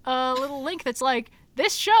usually a little link that's like,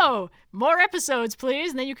 this show, more episodes,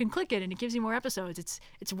 please. And then you can click it and it gives you more episodes.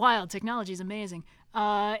 It's wild. Technology is amazing.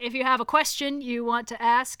 If you have a question you want to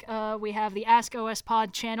ask, we have the Ask OS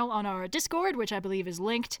Pod channel on our Discord, which I believe is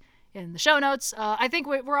linked in the show notes. I think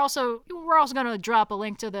we're also going to drop a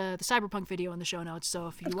link to the Cyberpunk video in the show notes. So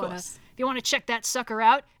if you want to check that sucker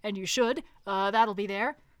out, and you should, that'll be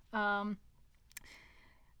there.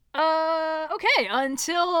 Okay,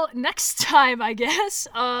 until next time, I guess.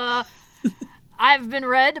 I've been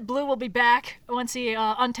Red. Blue will be back once he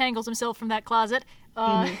untangles himself from that closet.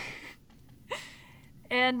 And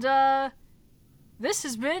this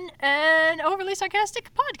has been an overly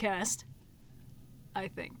sarcastic podcast, I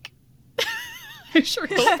think. I sure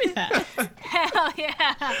hope we have. Hell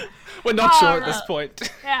yeah. We're not sure at this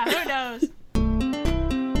point. Yeah, who knows?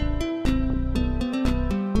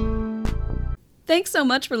 Thanks so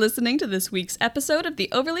much for listening to this week's episode of the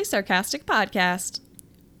Overly Sarcastic Podcast.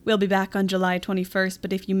 We'll be back on July 21st,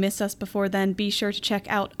 but if you miss us before then, be sure to check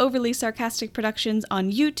out Overly Sarcastic Productions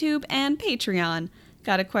on YouTube and Patreon.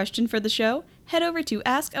 Got a question for the show? Head over to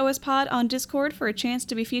Ask OS Pod on Discord for a chance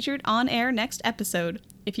to be featured on air next episode.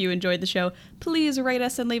 If you enjoyed the show, please rate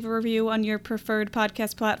us and leave a review on your preferred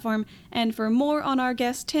podcast platform. And for more on our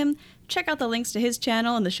guest Tim, check out the links to his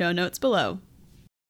channel in the show notes below.